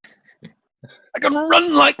 I can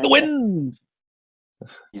run like the wind.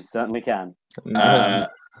 You certainly can.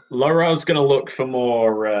 Lo-Rah's going to look for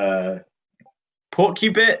more porky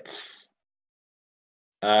bits.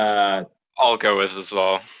 I'll go with as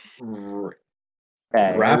well.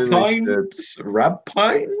 Okay. Rapines?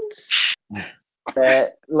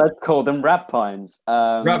 Let's call them rapines.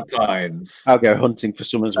 Rapines. I'll go hunting for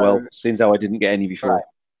some as well, since how I didn't get any before. Right.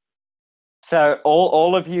 So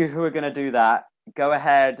all of you who are going to do that, go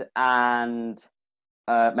ahead and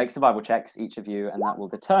make survival checks, each of you, and that will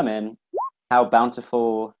determine how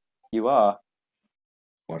bountiful you are.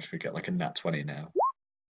 Watch me get like a nat 20 now.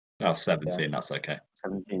 Oh, 17, Yeah. that's okay.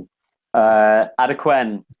 17.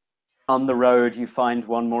 Adequen, on the road, you find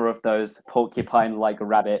one more of those porcupine-like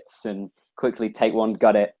rabbits and quickly take one,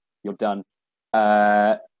 gut it, you're done.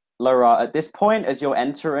 Lo-Rah, at this point, as you're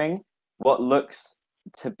entering what looks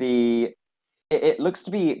to be... It looks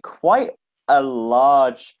to be quite a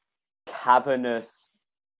large, cavernous,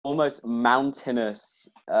 almost mountainous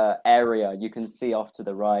area. You can see off to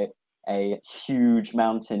the right a huge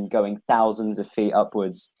mountain going thousands of feet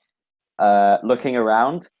upwards. Looking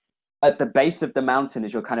around, at the base of the mountain,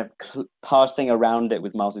 as you're kind of passing around it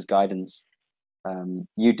with Myles' guidance,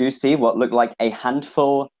 you do see what look like a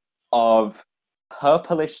handful of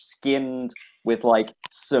purplish skinned with like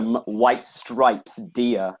some white stripes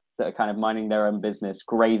deer that are kind of minding their own business,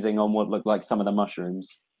 grazing on what look like some of the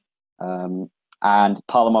mushrooms. And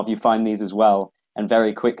Parlamov, you find these as well, and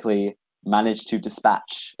very quickly manage to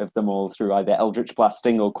dispatch of them all through either eldritch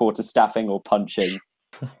blasting or quarterstaffing or punching.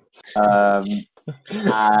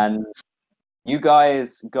 And you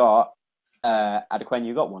guys got Adequen,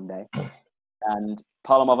 you got 1 day, and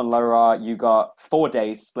Parlamov and Lo-Rah, you got 4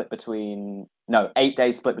 days split between 8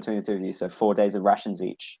 days split between the two of you, so 4 days of rations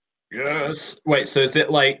each. Yes. Wait, so is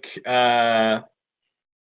it like a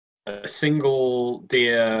single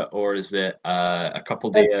deer or is it a couple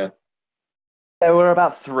deer? There were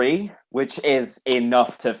about 3, which is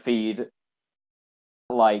enough to feed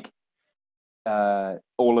like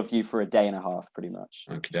all of you for a day and a half, pretty much.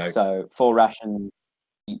 Okay. So 4 rations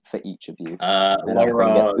for each of you.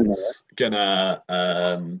 Lo-Rah's gonna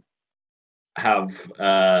have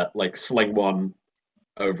like sling one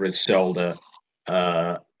over his shoulder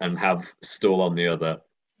and have stool on the other,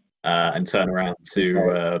 and turn around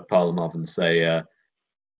to Parlamov and say,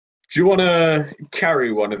 "Do you want to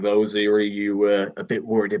carry one of those, or are you a bit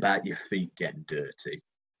worried about your feet getting dirty?"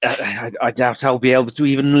 I doubt I'll be able to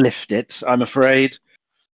even lift it, I'm afraid.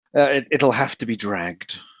 It'll have to be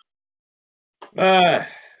dragged.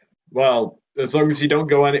 Well, as long as you don't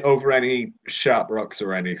go over any sharp rocks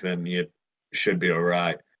or anything, you should be all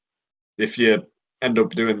right. If you end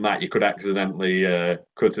up doing that, you could accidentally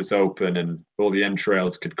cut it open, and all the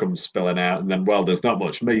entrails could come spilling out, and then, well, there's not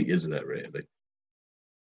much meat, is there, really?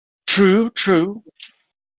 True.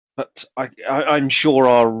 But I'm sure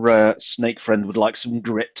our snake friend would like some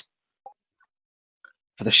grit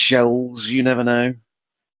for the shells. You never know.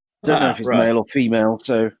 Don't know if it's right. male or female.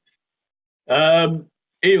 So,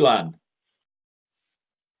 Yilan,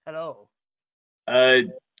 Hello. do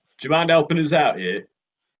you mind helping us out here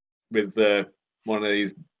with one of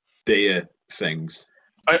these deer things?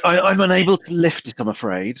 I'm unable to lift it, I'm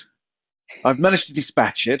afraid. I've managed to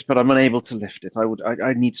dispatch it, but I'm unable to lift it.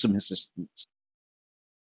 I need some assistance.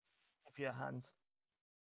 Give you a hand.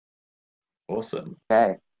 Awesome.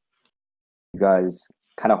 Okay. You guys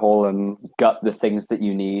kind of haul and gut the things that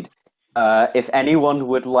you need. If anyone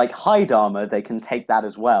would like hide armor, they can take that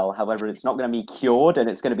as well. However, it's not going to be cured, and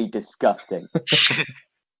it's going to be disgusting.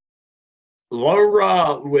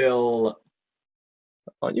 Lo-Rah will...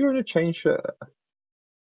 Aren't you in a chain shirt?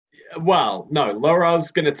 Well, no,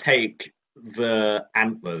 Lo-Rah's going to take the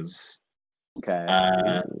antlers Okay.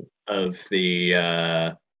 of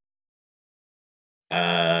the...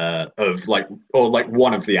 of like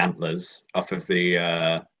one of the antlers off of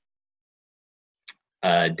the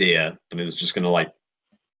deer, and is just gonna like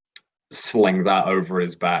sling that over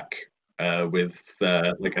his back with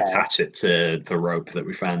attach it to the rope that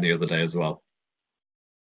we found the other day as well.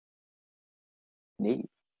 Neat.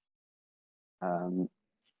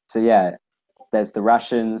 So yeah, there's the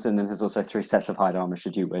rations, and then there's also 3 sets of hide armor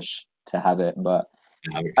should you wish to have it, but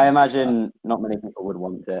I imagine not many people would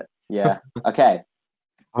want it. Yeah. Okay.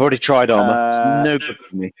 I've already tried armor. It's no good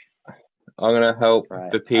for me. I'm gonna help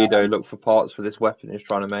Right. Vapido look for parts for this weapon he's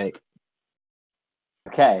trying to make.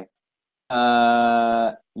 Okay.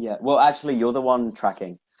 Yeah. Well, actually, you're the one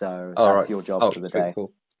tracking, so that's your job for the day.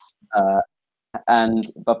 Cool. And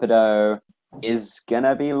Bupido is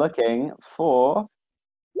gonna be looking for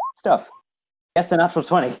stuff. Yes, a natural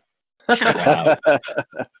 20. Wow.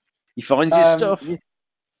 He finds his stuff.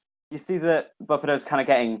 You see that Bupido's kind of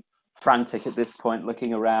getting frantic at this point,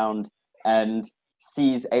 looking around, and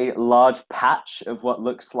sees a large patch of what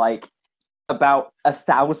looks like about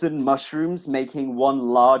 1,000 mushrooms, making one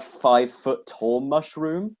large 5-foot tall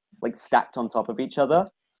mushroom, like stacked on top of each other.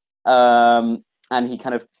 And he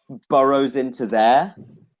kind of burrows into there.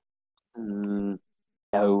 No,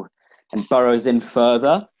 and burrows in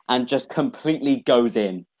further, and just completely goes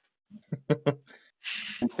in,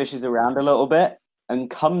 and fishes around a little bit, and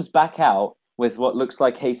comes back out with what looks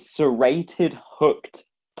like a serrated, hooked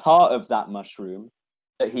part of that mushroom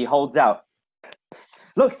that he holds out.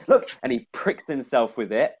 Look! And he pricks himself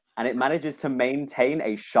with it, and it manages to maintain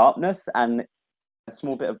a sharpness, and a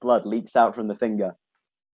small bit of blood leaks out from the finger.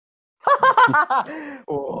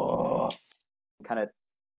 Oh. Kind of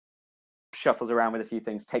shuffles around with a few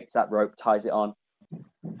things, takes that rope, ties it on.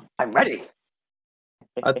 I'm ready!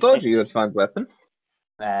 I told you you'd find weapon.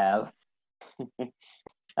 Well,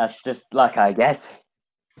 that's just luck, I guess.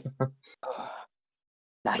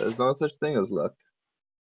 Nice. There's no such thing as luck.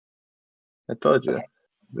 I told you. Okay.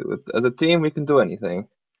 As a team, we can do anything.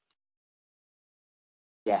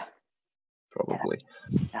 Yeah. Probably.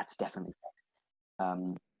 That's definitely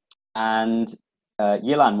right. And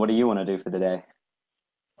Yilan, what do you want to do for the day?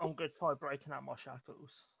 I'm good for breaking out my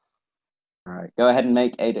shackles. All right, go ahead and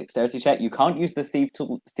make a dexterity check. You can't use the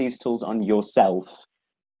thieves' tools on yourself,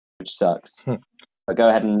 which sucks. But go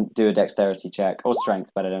ahead and do a dexterity check, or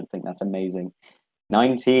strength, but I don't think that's amazing.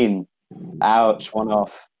 19. Ouch, one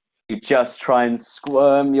off. You just try and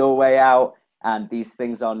squirm your way out, and these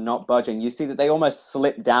things are not budging. You see that they almost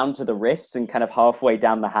slip down to the wrists and kind of halfway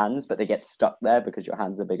down the hands, but they get stuck there because your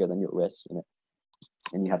hands are bigger than your wrists,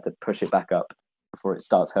 and you have to push it back up before it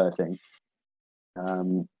starts hurting.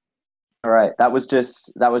 All right, that was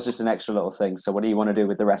just an extra little thing. So what do you want to do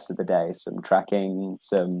with the rest of the day? Some tracking,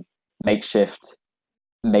 some makeshift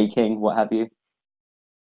making, what have you?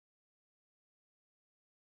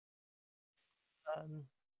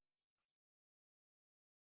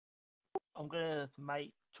 I'm gonna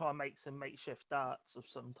try and make some makeshift darts of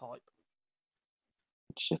some type.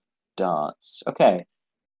 Makeshift darts. Okay.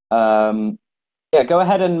 Yeah, go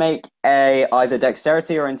ahead and make a either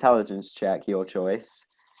dexterity or intelligence check, your choice,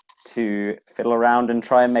 to fiddle around and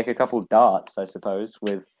try and make a couple darts, I suppose,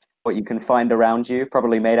 with what you can find around you,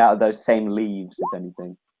 probably made out of those same leaves, if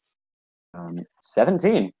anything.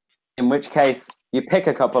 17. In which case, you pick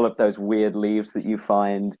a couple of those weird leaves that you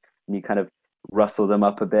find, and you kind of rustle them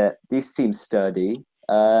up a bit. These seem sturdy.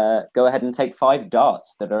 Go ahead and take 5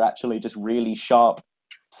 darts that are actually just really sharp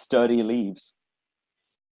sturdy leaves.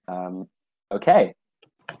 Okay.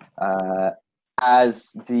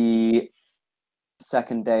 As the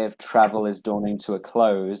second day of travel is dawning to a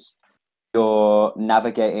close, you're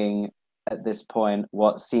navigating at this point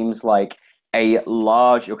what seems like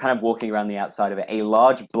you're kind of walking around the outside of it, a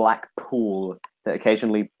large black pool that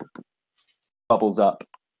occasionally bubbles up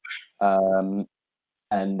and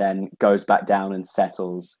then goes back down and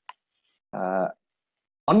settles.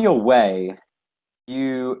 On your way,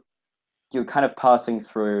 you're kind of passing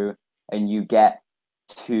through and you get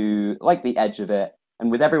to like the edge of it.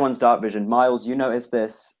 And with everyone's dark vision, Myles, you notice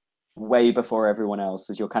this way before everyone else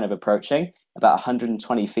as you're kind of approaching, about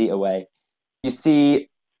 120 feet away. You see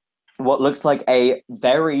what looks like a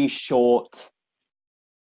very short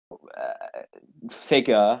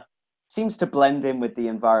figure, seems to blend in with the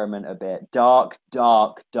environment a bit. Dark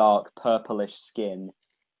purplish skin,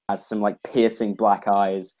 has some like piercing black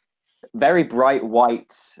eyes, very bright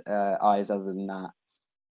white eyes other than that,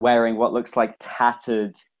 wearing what looks like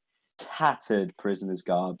tattered prisoner's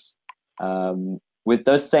garbs, with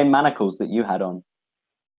those same manacles that you had on.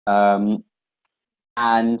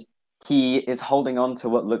 And he is holding on to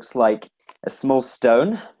what looks like a small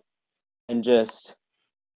stone and just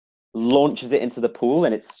launches it into the pool,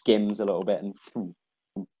 and it skims a little bit and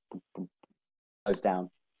goes down.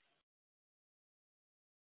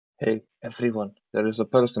 Hey, everyone, there is a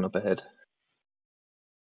person up ahead.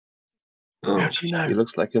 How do you know? He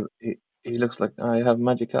looks like he looks like I have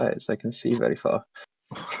magic eyes. I can see very far.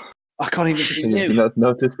 I can't even see Do you. you not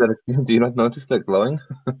notice that? Do you not notice they're glowing?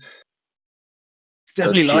 It's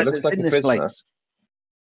definitely He like looks this like in a this prisoner. place.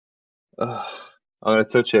 I'm gonna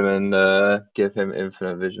touch him and give him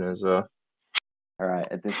infinite vision as well. All right,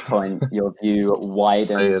 at this point, your view Say a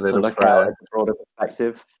widens to little look prayer. out at the broader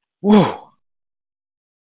perspective. Whoa!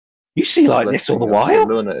 You see like this all the while?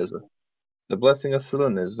 The blessing of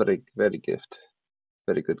Saluna is very, very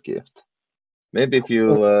good gift. Maybe if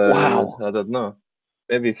you, Wow. I don't know.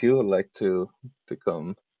 Maybe if you would like to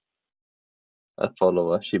become a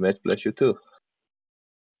follower, she might bless you too.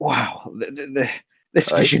 Wow,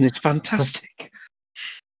 this Right. vision is fantastic.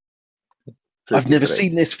 I've Pretty never great.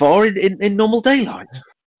 seen this far in normal daylight.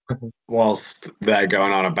 Whilst they're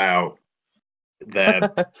going on about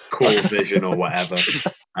their cool vision or whatever,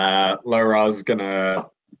 Lo-Rah's gonna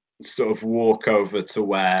sort of walk over to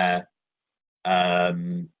where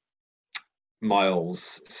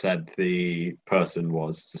Myles said the person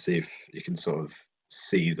was to see if you can sort of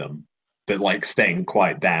see them, but like staying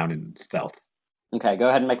quite down in stealth. Okay, go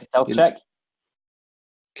ahead and make a stealth You- check.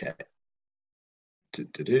 Okay.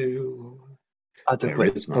 Adequen, Where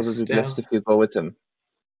it's is my probably best stealth? if you go with him.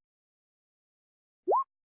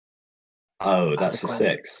 Oh, that's a Adequen.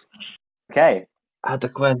 6. Okay.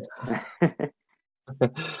 Adequen.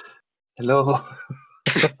 Hello.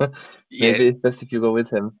 Yeah, Maybe it's best if you go with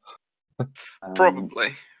him.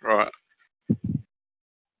 probably. Right.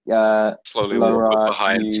 Slowly walk Lo-Rah, up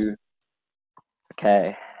behind.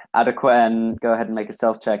 Okay. Adequen, go ahead and make a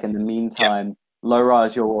stealth check. In the meantime, Lo-Rah,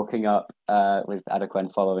 as you're walking up with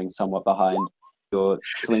Adequen following somewhat behind, you're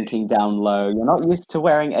slinking down low. You're not used to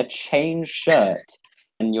wearing a chain shirt,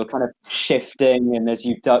 and you're kind of shifting, and as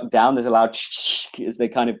you duck down, there's a loud as they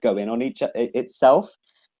kind of go in on itself,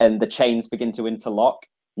 and the chains begin to interlock.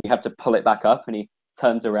 You have to pull it back up, and he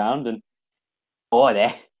turns around and, oh,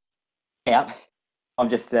 there. Yep. I'm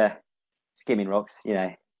just skimming rocks,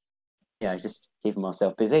 just keeping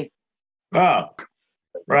myself busy. Oh,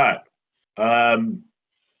 right.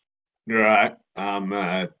 Right.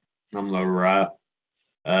 I'm Lo-Rah.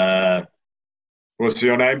 What's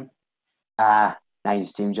your name?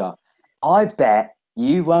 Name's Jimjar. I bet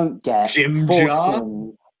you won't get Jimjar? 4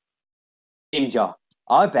 skims. Jimjar.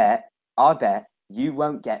 I bet you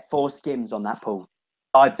won't get 4 skims on that pool.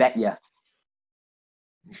 I bet you.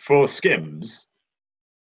 4 skims?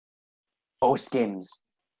 4 skims.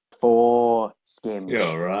 4 skims. You're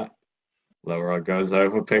all right. Lo-Rah goes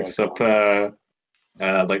over, picks Yeah, up,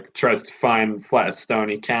 tries to find flattest stone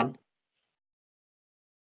he can.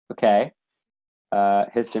 Okay.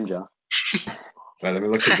 Here's Jimjar. Wait, let me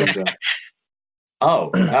look at Jimjar.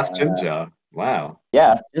 Oh, that's Jimjar. Wow. Yeah,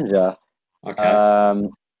 that's Jimjar. Okay.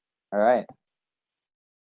 All right.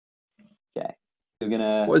 Okay. We're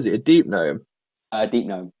gonna. What is it? A deep gnome? Deep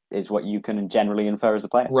gnome is what you can generally infer as a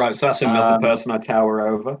player. Right, so that's another person I tower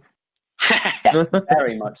over. Yes,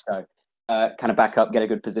 very much so. Kind of back up, get a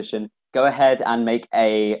good position. Go ahead and make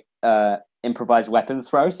a improvised weapon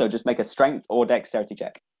throw. So just make a strength or dexterity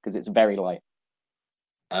check because it's very light.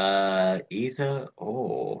 Either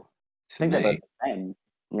or. I think they're both the same.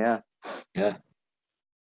 Yeah. Yeah.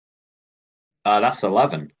 That's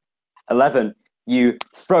 11. 11. You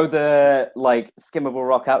throw the like skimmable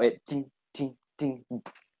rock out. It ding, ding, ding,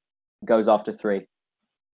 goes after 3.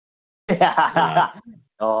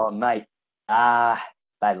 Oh, mate. Bad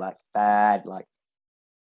luck. Bad luck.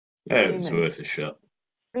 Yeah, it was worth a shot.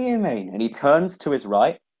 What do you mean? And he turns to his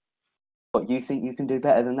right. What, you think you can do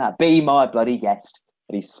better than that? Be my bloody guest.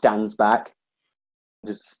 And he stands back,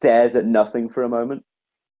 just stares at nothing for a moment.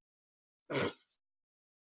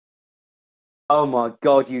 Oh my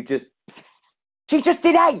God, she just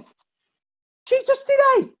did 8! She just did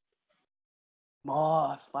 8!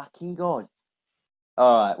 My fucking God.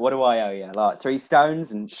 All right, what do I owe you? Like 3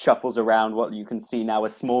 stones, and shuffles around what you can see now, a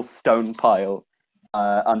small stone pile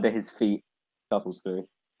under his feet. Shuffles through,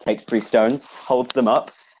 takes 3 stones, holds them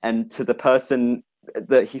up, and to the person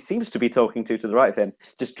that he seems to be talking to the right of him,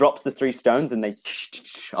 just drops the 3 stones and they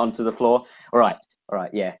onto the floor. All right,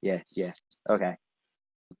 yeah. Okay.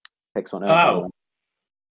 Picks one up. Oh.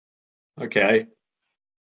 Okay.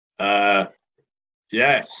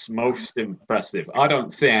 Yes, most impressive. I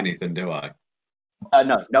don't see anything, do I?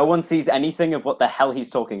 No one sees anything of what the hell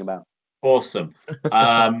he's talking about. Awesome.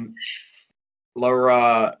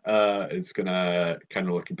 Lo-Rah is gonna kind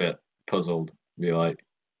of look a bit puzzled, be like,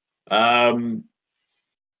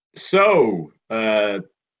 so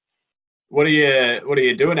what are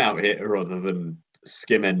you doing out here other than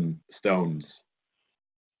skimming stones?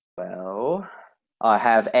 Well, I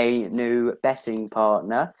have a new betting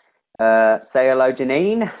partner. Say hello,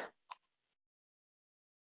 Janine.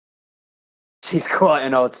 She's quite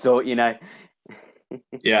an odd sort, you know.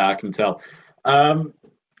 Yeah, I can tell.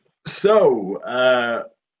 So,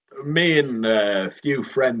 me and a few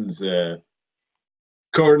friends are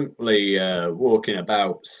currently walking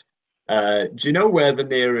about. Do you know where the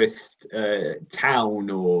nearest town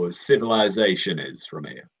or civilization is from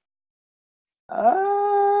here?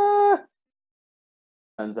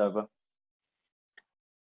 Turns over.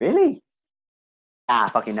 Really?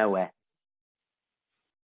 Fucking nowhere.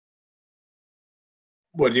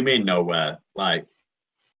 What do you mean nowhere? Like,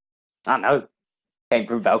 I don't know. Came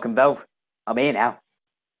from Velkenvelv. I'm here now.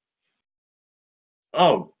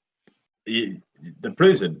 oh, the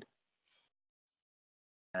prison.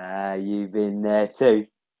 You've been there too.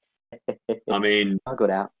 I mean, I got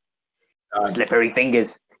out. Slippery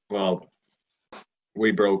fingers. Well,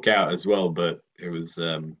 we broke out as well, but it was,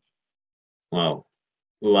 well,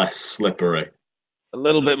 less slippery. A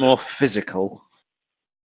little bit more physical.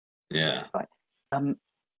 Yeah. Right.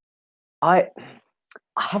 I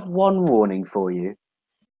have one warning for you.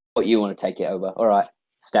 But you want to take it over? All right.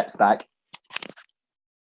 Steps back.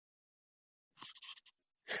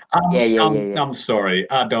 Yeah. I'm sorry.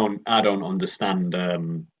 I don't understand.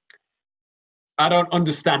 I don't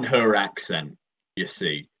understand her accent. You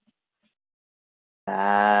see.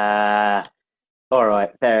 All right.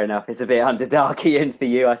 Fair enough. It's a bit Underdarkian for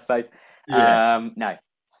you, I suppose. Yeah. No.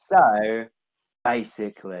 So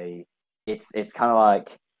basically, it's kind of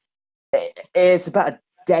like it's about a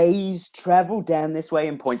day's travel down this way,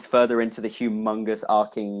 and points further into the humongous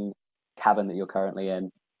arcing cavern that you're currently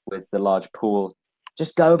in with the large pool.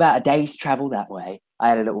 Just go about a day's travel that way. I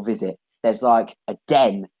had a little visit. There's like a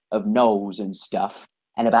den of gnolls and stuff,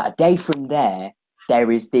 and about a day from there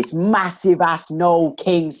is this massive ass gnoll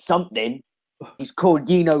king something. He's called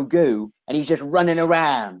Goo, and he's just running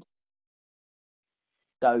around.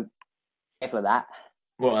 So careful of that.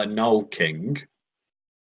 What, a gnoll king?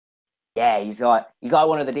 Yeah, he's like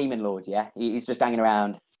one of the demon lords. Yeah, he's just hanging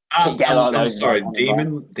around. I'm sorry,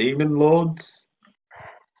 demon lords.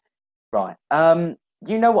 Right.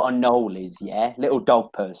 You know what a gnoll is, yeah? Little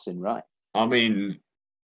dog person, right? I mean,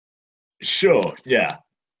 sure, yeah.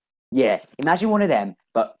 Yeah. Imagine one of them,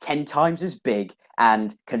 but 10 times as big,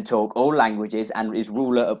 and can talk all languages, and is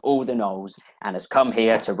ruler of all the gnolls, and has come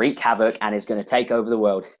here to wreak havoc, and is going to take over the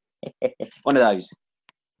world. One of those.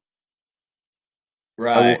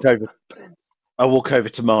 Right. I walk over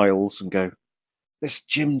to Myles and go, this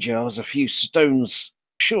gym jar's a few stones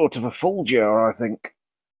short of a full jar, I think.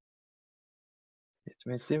 It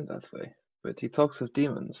may seem that way, but he talks of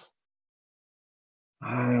demons.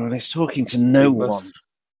 Oh, well, he's talking to no one.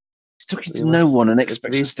 He's talking to we no must one and at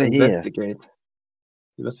expects us least to hear. investigate.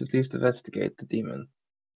 We must at least investigate the demon.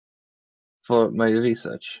 For my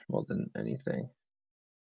research, more than anything.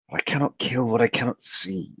 I cannot kill what I cannot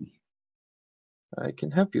see. I can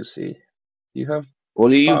help you see. You have.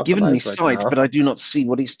 Well, you've powerful given me eyes right sight, now. but I do not see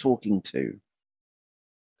what he's talking to.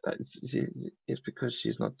 It's because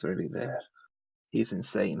she's not really there. He's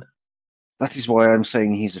insane. That is why I'm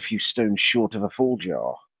saying he's a few stones short of a full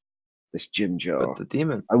jar. This gym jar. But the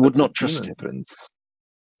demon. I would not trust him.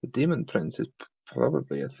 The demon prince is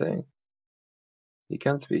probably a thing. He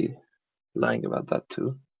can't be lying about that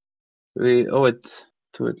too. We owe it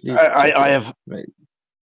to at least. I have.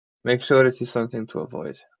 Make sure it is something to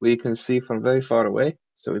avoid. We can see from very far away,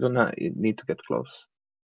 so we don't need to get close.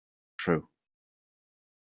 True.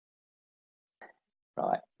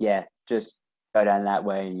 Right. Yeah. Just go down that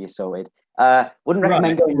way and you're sorted. Wouldn't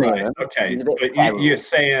recommend going near Right. them. Okay. He's a bit But feral. you're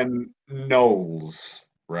saying gnolls,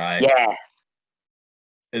 right? Yeah.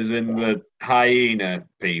 As in the hyena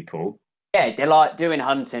people. Yeah, they're like doing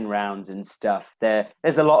hunting rounds and stuff.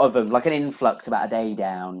 There's a lot of them, like an influx about a day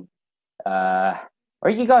down. Where are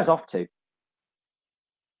you guys off to?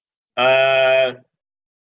 And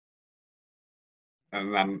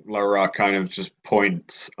then Lo-Rah kind of just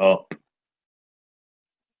points up.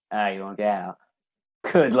 You want to get out?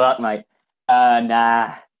 Good luck, mate.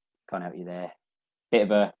 Nah, can't help you there. Bit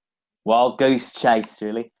of a wild goose chase,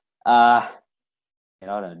 really. I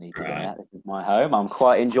don't need to get out. This is my home. I'm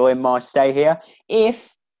quite enjoying my stay here.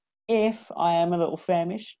 If I am a little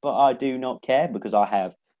famished, but I do not care because I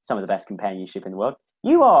have some of the best companionship in the world.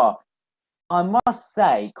 You are, I must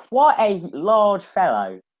say, quite a large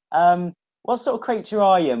fellow. What sort of creature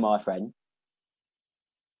are you, my friend?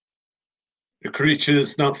 A creature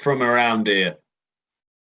that's not from around here.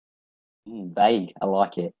 Vague. I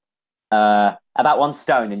like it. About 1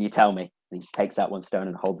 stone, and you tell me. He takes out 1 stone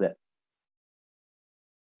and holds it.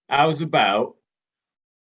 How's about?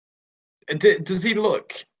 Does he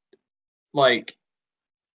look like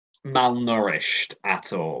malnourished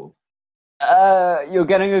at all? You're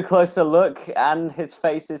getting a closer look, and his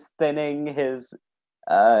face is thinning. His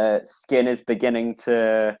skin is beginning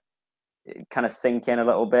to kind of sink in a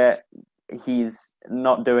little bit. He's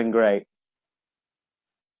not doing great.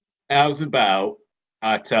 How's about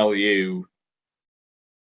I tell you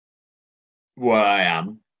where I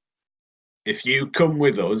am? If you come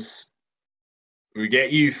with us, we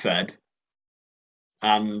get you fed,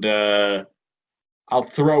 and I'll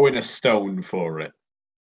throw in a stone for it.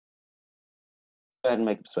 Go ahead and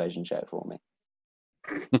make a persuasion check for me.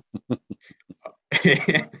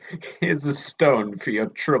 Here's a stone for your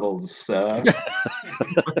troubles, sir.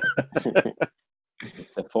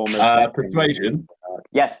 It's a form of persuasion.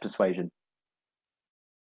 Yes, persuasion.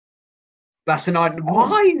 That's a 9.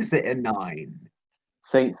 Why is it a 9?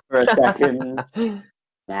 Think for a second.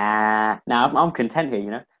 Nah, I'm content here, you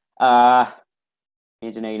know. Me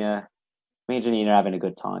and Janina are having a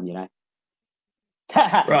good time, you know.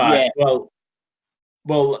 Right. Yeah.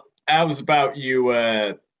 Well, how's about you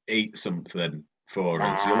eat something for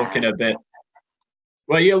us? You're looking a bit.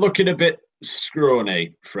 Well, you're looking a bit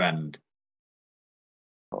scrawny, friend.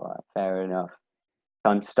 All right, fair enough.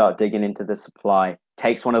 Time to start digging into the supply.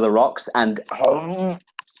 Takes one of the rocks and oh,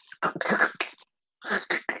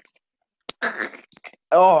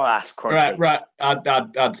 that's crunchy. Right.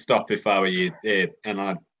 I'd stop if I were you, and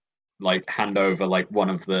I'd like hand over like one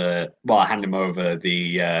of the. Well, I hand him over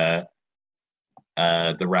the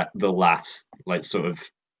last like sort of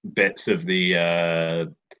bits of the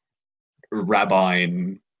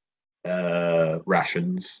rabbine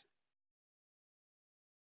rations.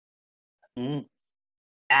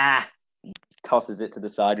 Tosses it to the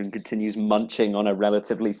side and continues munching on a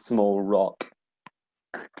relatively small rock.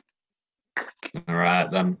 All right,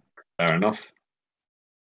 then. Fair enough.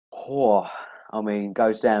 Oh, I mean,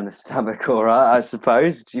 goes down the stomach, all right, I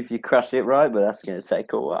suppose, if you crush it right, but that's going to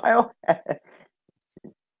take a while.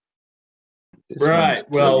 Right,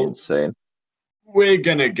 well, insane. We're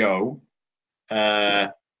going to go.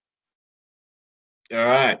 All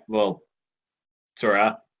right, well,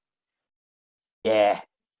 Torah. Yeah.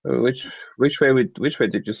 Which way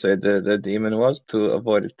did you say the demon was to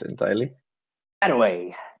avoid it entirely? That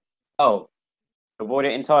way. Oh, avoid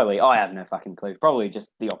it entirely. I have no fucking clue. Probably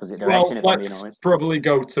just the opposite direction. Well, if I'm being let's honest. probably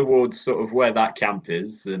go towards sort of where that camp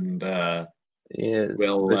is, and Yeah,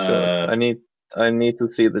 we'll. for sure. I need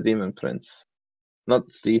to see the demon prince.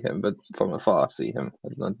 Not see him, but from afar see him.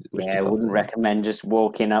 Yeah, I wouldn't recommend just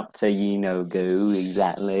walking up to go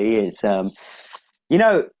exactly. It's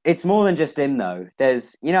it's more than just him though.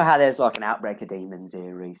 There's how there's like an outbreak of demons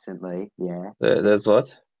here recently. Yeah. There's what?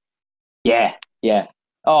 Yeah.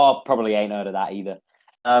 Oh, probably ain't heard of that either.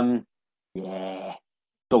 Yeah.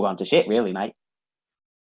 It's all gone to shit, really, mate.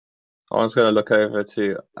 I was gonna look over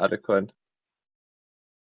to Adequen.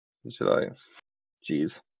 Should I?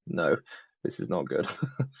 Jeez, no, this is not good.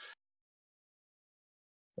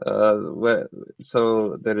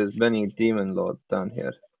 So there is many demon lords down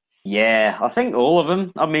here. Yeah, I think all of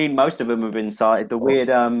them. I mean, most of them have been sighted. The weird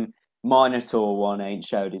Minotaur one ain't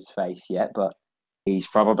showed his face yet, but he's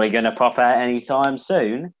probably going to pop out anytime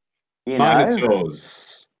soon.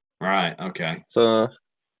 Minotaurs. Right, okay. So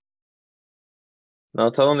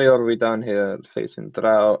Not only are we down here facing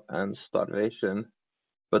drought and starvation,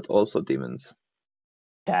 but also demons.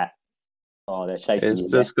 Cat. Oh, they're chasing It's you.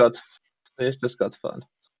 just got fun.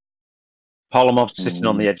 Parlamov's sitting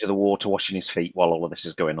on the edge of the water washing his feet while all of this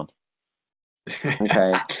is going on.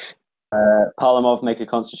 Okay. Parlamov, make a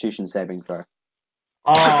Constitution saving throw.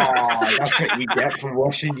 Oh, that's what you get for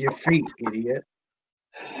washing your feet, idiot.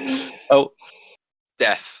 Oh,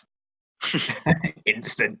 Death.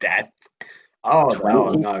 Instant death. Oh,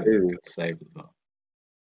 no, 22. good save as well.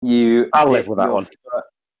 You I'll dip live with that your one. foot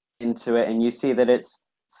into it, and you see that it's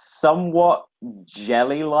somewhat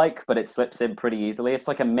jelly-like, but it slips in pretty easily. It's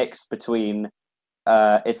like a mix between,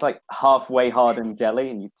 it's like halfway hardened jelly,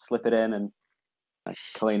 and you slip it in and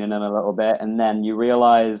cleaning them a little bit, and then you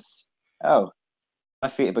realize, oh, my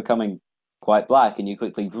feet are becoming quite black, and you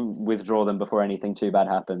quickly withdraw them before anything too bad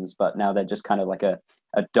happens. But now they're just kind of like a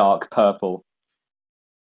dark purple.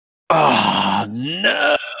 oh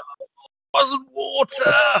no! It wasn't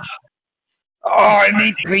water. Oh, I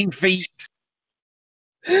need clean feet.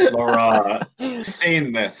 Lo-Rah,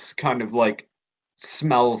 seeing this, kind of like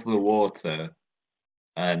smells the water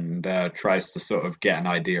and tries to sort of get an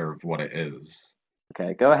idea of what it is.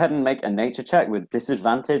 Okay, go ahead and make a nature check with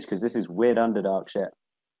disadvantage, because this is weird Underdark shit.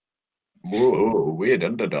 Whoa, weird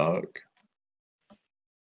Underdark.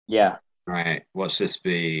 Yeah. Right, watch this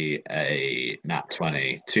be a nat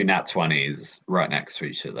 20. Two nat 20s right next to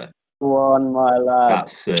each other. One, my lad.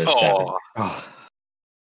 That's 7. Oh,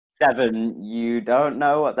 7. You don't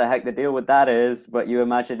know what the heck the deal with that is, but you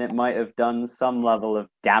imagine it might have done some level of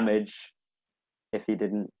damage if he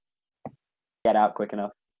didn't get out quick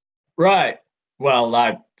enough. Right. Well,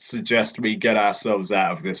 I suggest we get ourselves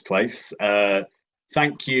out of this place.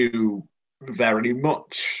 Thank you very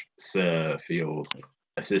much, sir, for your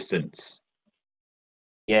assistance.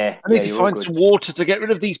 Yeah. I need to you're all find good. some water to get rid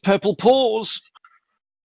of these purple pores.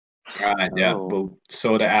 Right, yeah, Oh. we'll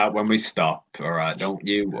sort it out when we stop. All right, don't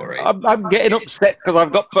you worry. I'm getting upset because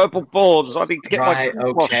I've got purple pores. I need to get Right, my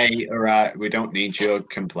feet washed. okay, all right. We don't need your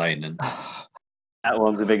complaining. That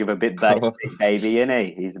one's a big of a bit baby, isn't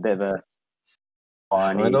he? He's a bit of a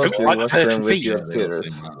Why whiny. don't you Like wash turtle them with feet. your Yeah, they all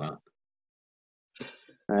tears? seem like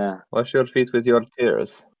Yeah. Wash your feet with your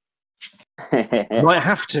tears. I might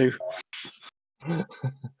have to.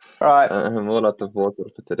 Right. I'm all out of water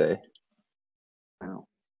for today. Oh.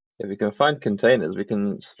 If we can find containers, we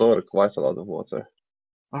can store quite a lot of water.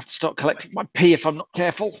 I have to start collecting my pee if I'm not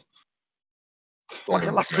careful. Like a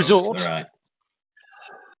that. last Gross, resort. All right.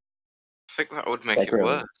 I think that would make Yeah, it really.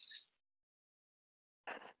 worse.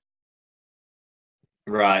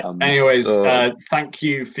 Right. Um, Anyways, so- thank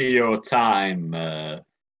you for your time,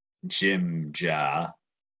 Jim Jar.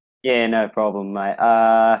 Yeah, no problem, mate.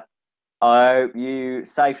 I hope you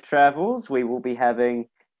safe travels. We will be having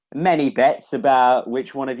many bets about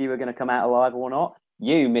which one of you are going to come out alive or not.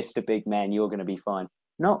 You, Mr. Big Man, you're going to be fine.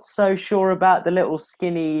 Not so sure about the little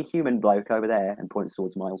skinny human bloke over there, and points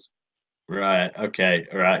towards Myles. Right. Okay.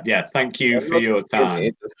 All right. Yeah. Thank you I'm for not your skinny,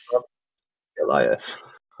 time. just not Elias.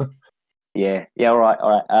 Yeah, all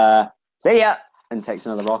right. See ya! And takes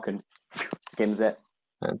another rock and skims it.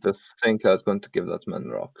 And to think I was going to give that man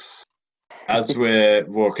rocks. As we're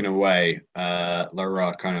walking away,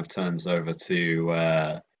 Lo-Rah kind of turns over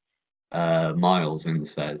to Myles and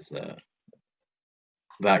says,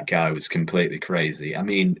 "That guy was completely crazy. I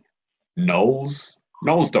mean, gnolls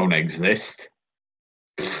don't exist."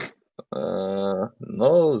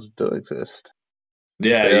 Gnolls do exist.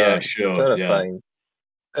 Yeah. They Yeah. are Sure. Yeah. terrifying.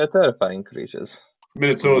 They're terrifying creatures.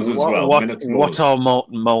 Minotaurs as well. What Minotaurs. are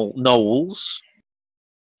gnolls?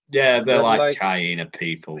 Yeah, they're They're like like hyena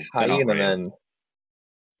people. They're not Hyena real. men.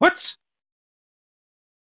 What?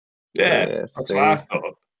 Yeah, Yes, that's what I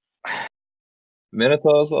thought.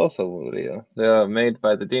 Minotaurs also real. They are made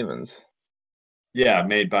by the demons. Yeah,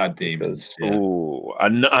 made by demons. Yeah. Oh,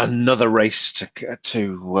 another race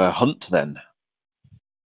to hunt then.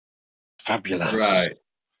 Fabulous. Right.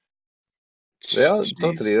 They are Jeez.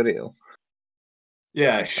 totally real.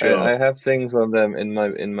 Yeah, sure. I have things on them in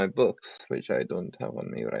my books, which I don't have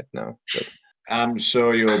on me right now. But I'm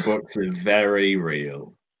sure your books are very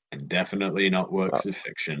real and definitely not works of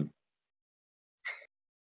fiction.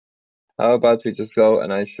 how about we just go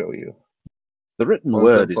and I show you? The written Once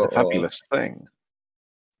word and is a for all. fabulous thing.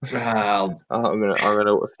 Well, I'm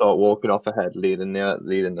gonna start walking off ahead, leading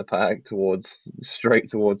the pack straight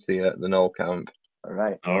towards the Knoll camp. All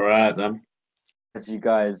right. all right then. As you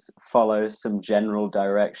guys follow some general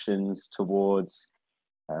directions towards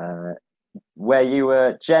where you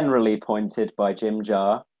were generally pointed by Jim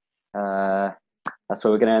Jar, that's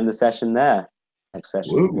where we're going to end the session there. Next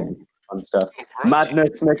session, we'll get Woo. into fun stuff.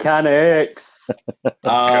 Madness mechanics.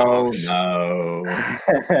 Oh no.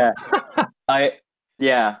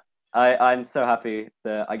 I'm so happy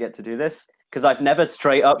that I get to do this because I've never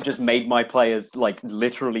straight up just made my players like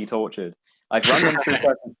literally tortured. I've run them through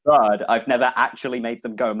Person Guard. I've never actually made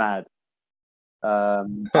them go mad.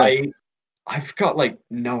 I've got like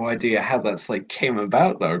no idea how that's like came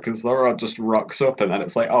about though, because Lo-Rah just rocks up and then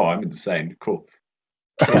it's like, oh, I'm insane. Cool.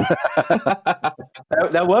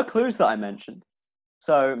 There were clues that I mentioned,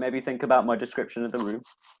 so maybe think about my description of the room.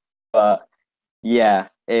 But yeah,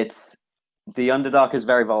 it's the Underdark is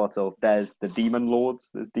very volatile. There's the demon lords,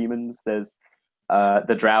 there's demons, there's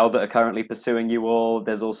the drow that are currently pursuing you all.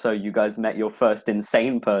 There's also you guys met your first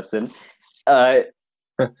insane person.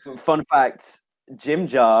 Fun fact: Jim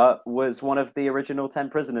Jar was one of the original 10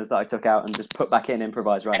 prisoners that I took out and just put back in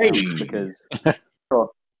improvised right now because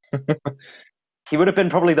he would have been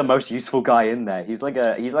probably the most useful guy in there. He's like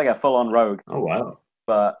a full-on rogue. Oh wow!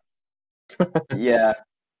 But yeah,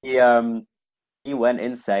 he went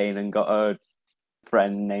insane and got a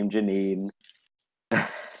friend named Janine.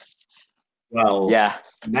 Well, yeah.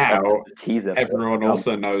 Now teaser. everyone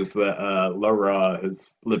also knows that Lo-Rah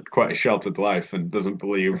has lived quite a sheltered life and doesn't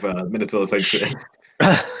believe Minotaurs exist.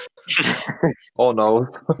 Oh no.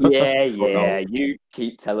 Yeah, Oh, no. you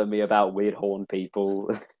keep telling me about weird horn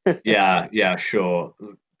people. Yeah, sure.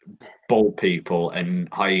 Bull people and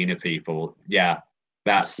hyena people. Yeah,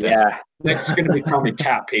 that's the Yeah. Next is going to be tell me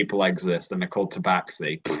cat people exist and they're called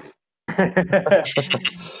tabaxi.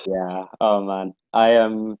 Yeah. Oh man, I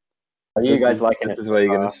am. Are you guys liking it? This is where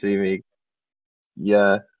you're going to see me.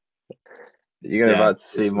 Yeah. You're going about to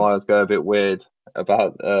see Myles go a bit weird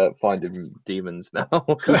about finding demons now.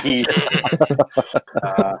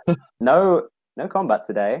 No combat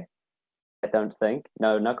today. I don't think.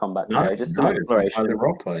 No combat today. Just some exploration.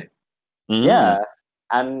 Roleplay. Yeah,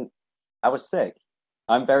 and I was sick.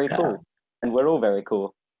 I'm very cool, and we're all very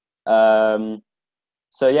cool.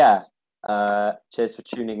 So yeah, cheers for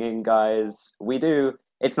tuning in, guys.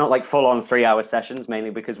 It's not like full-on 3-hour sessions,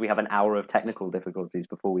 mainly because we have an hour of technical difficulties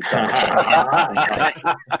before we start.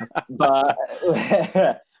 But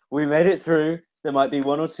we made it through. There might be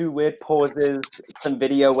 1 or 2 weird pauses. Some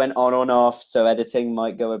video went on and off, so editing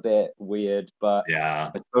might go a bit weird, but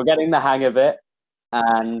we're still getting the hang of it.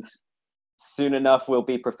 And soon enough, we'll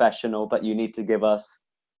be professional, but you need to give us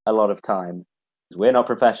a lot of time, because we're not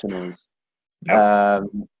professionals.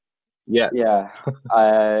 Nope. Yeah.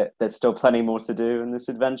 There's still plenty more to do in this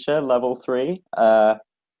adventure, level 3.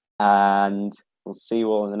 And we'll see you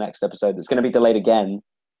all in the next episode. It's going to be delayed again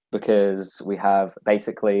because we have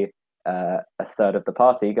basically a third of the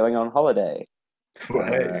party going on holiday.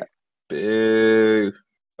 Boo. Boo.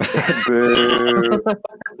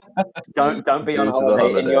 Don't be on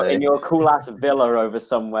holiday. In your cool ass villa over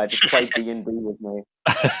somewhere. Just play D&D with me.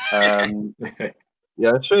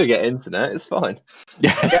 Yeah, I'm sure you get internet. It's fine.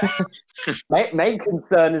 Yeah. Main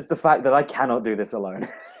concern is the fact that I cannot do this alone.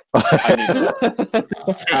 I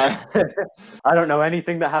don't know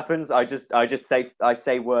anything that happens. I just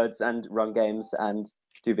say words and run games and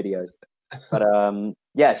do videos. But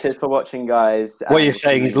yeah, cheers for watching, guys. What you're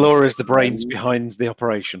saying is Lo-Rah's the brains behind the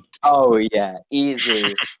operation. Oh yeah,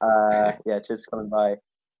 easy. Yeah, cheers for coming by.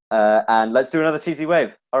 And let's do another cheesy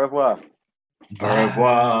wave. Au revoir. Au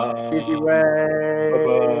revoir. Cheesy wave.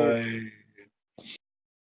 Bye-bye.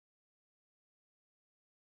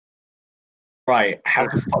 Right, how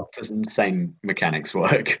the fuck does insane mechanics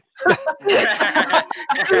work?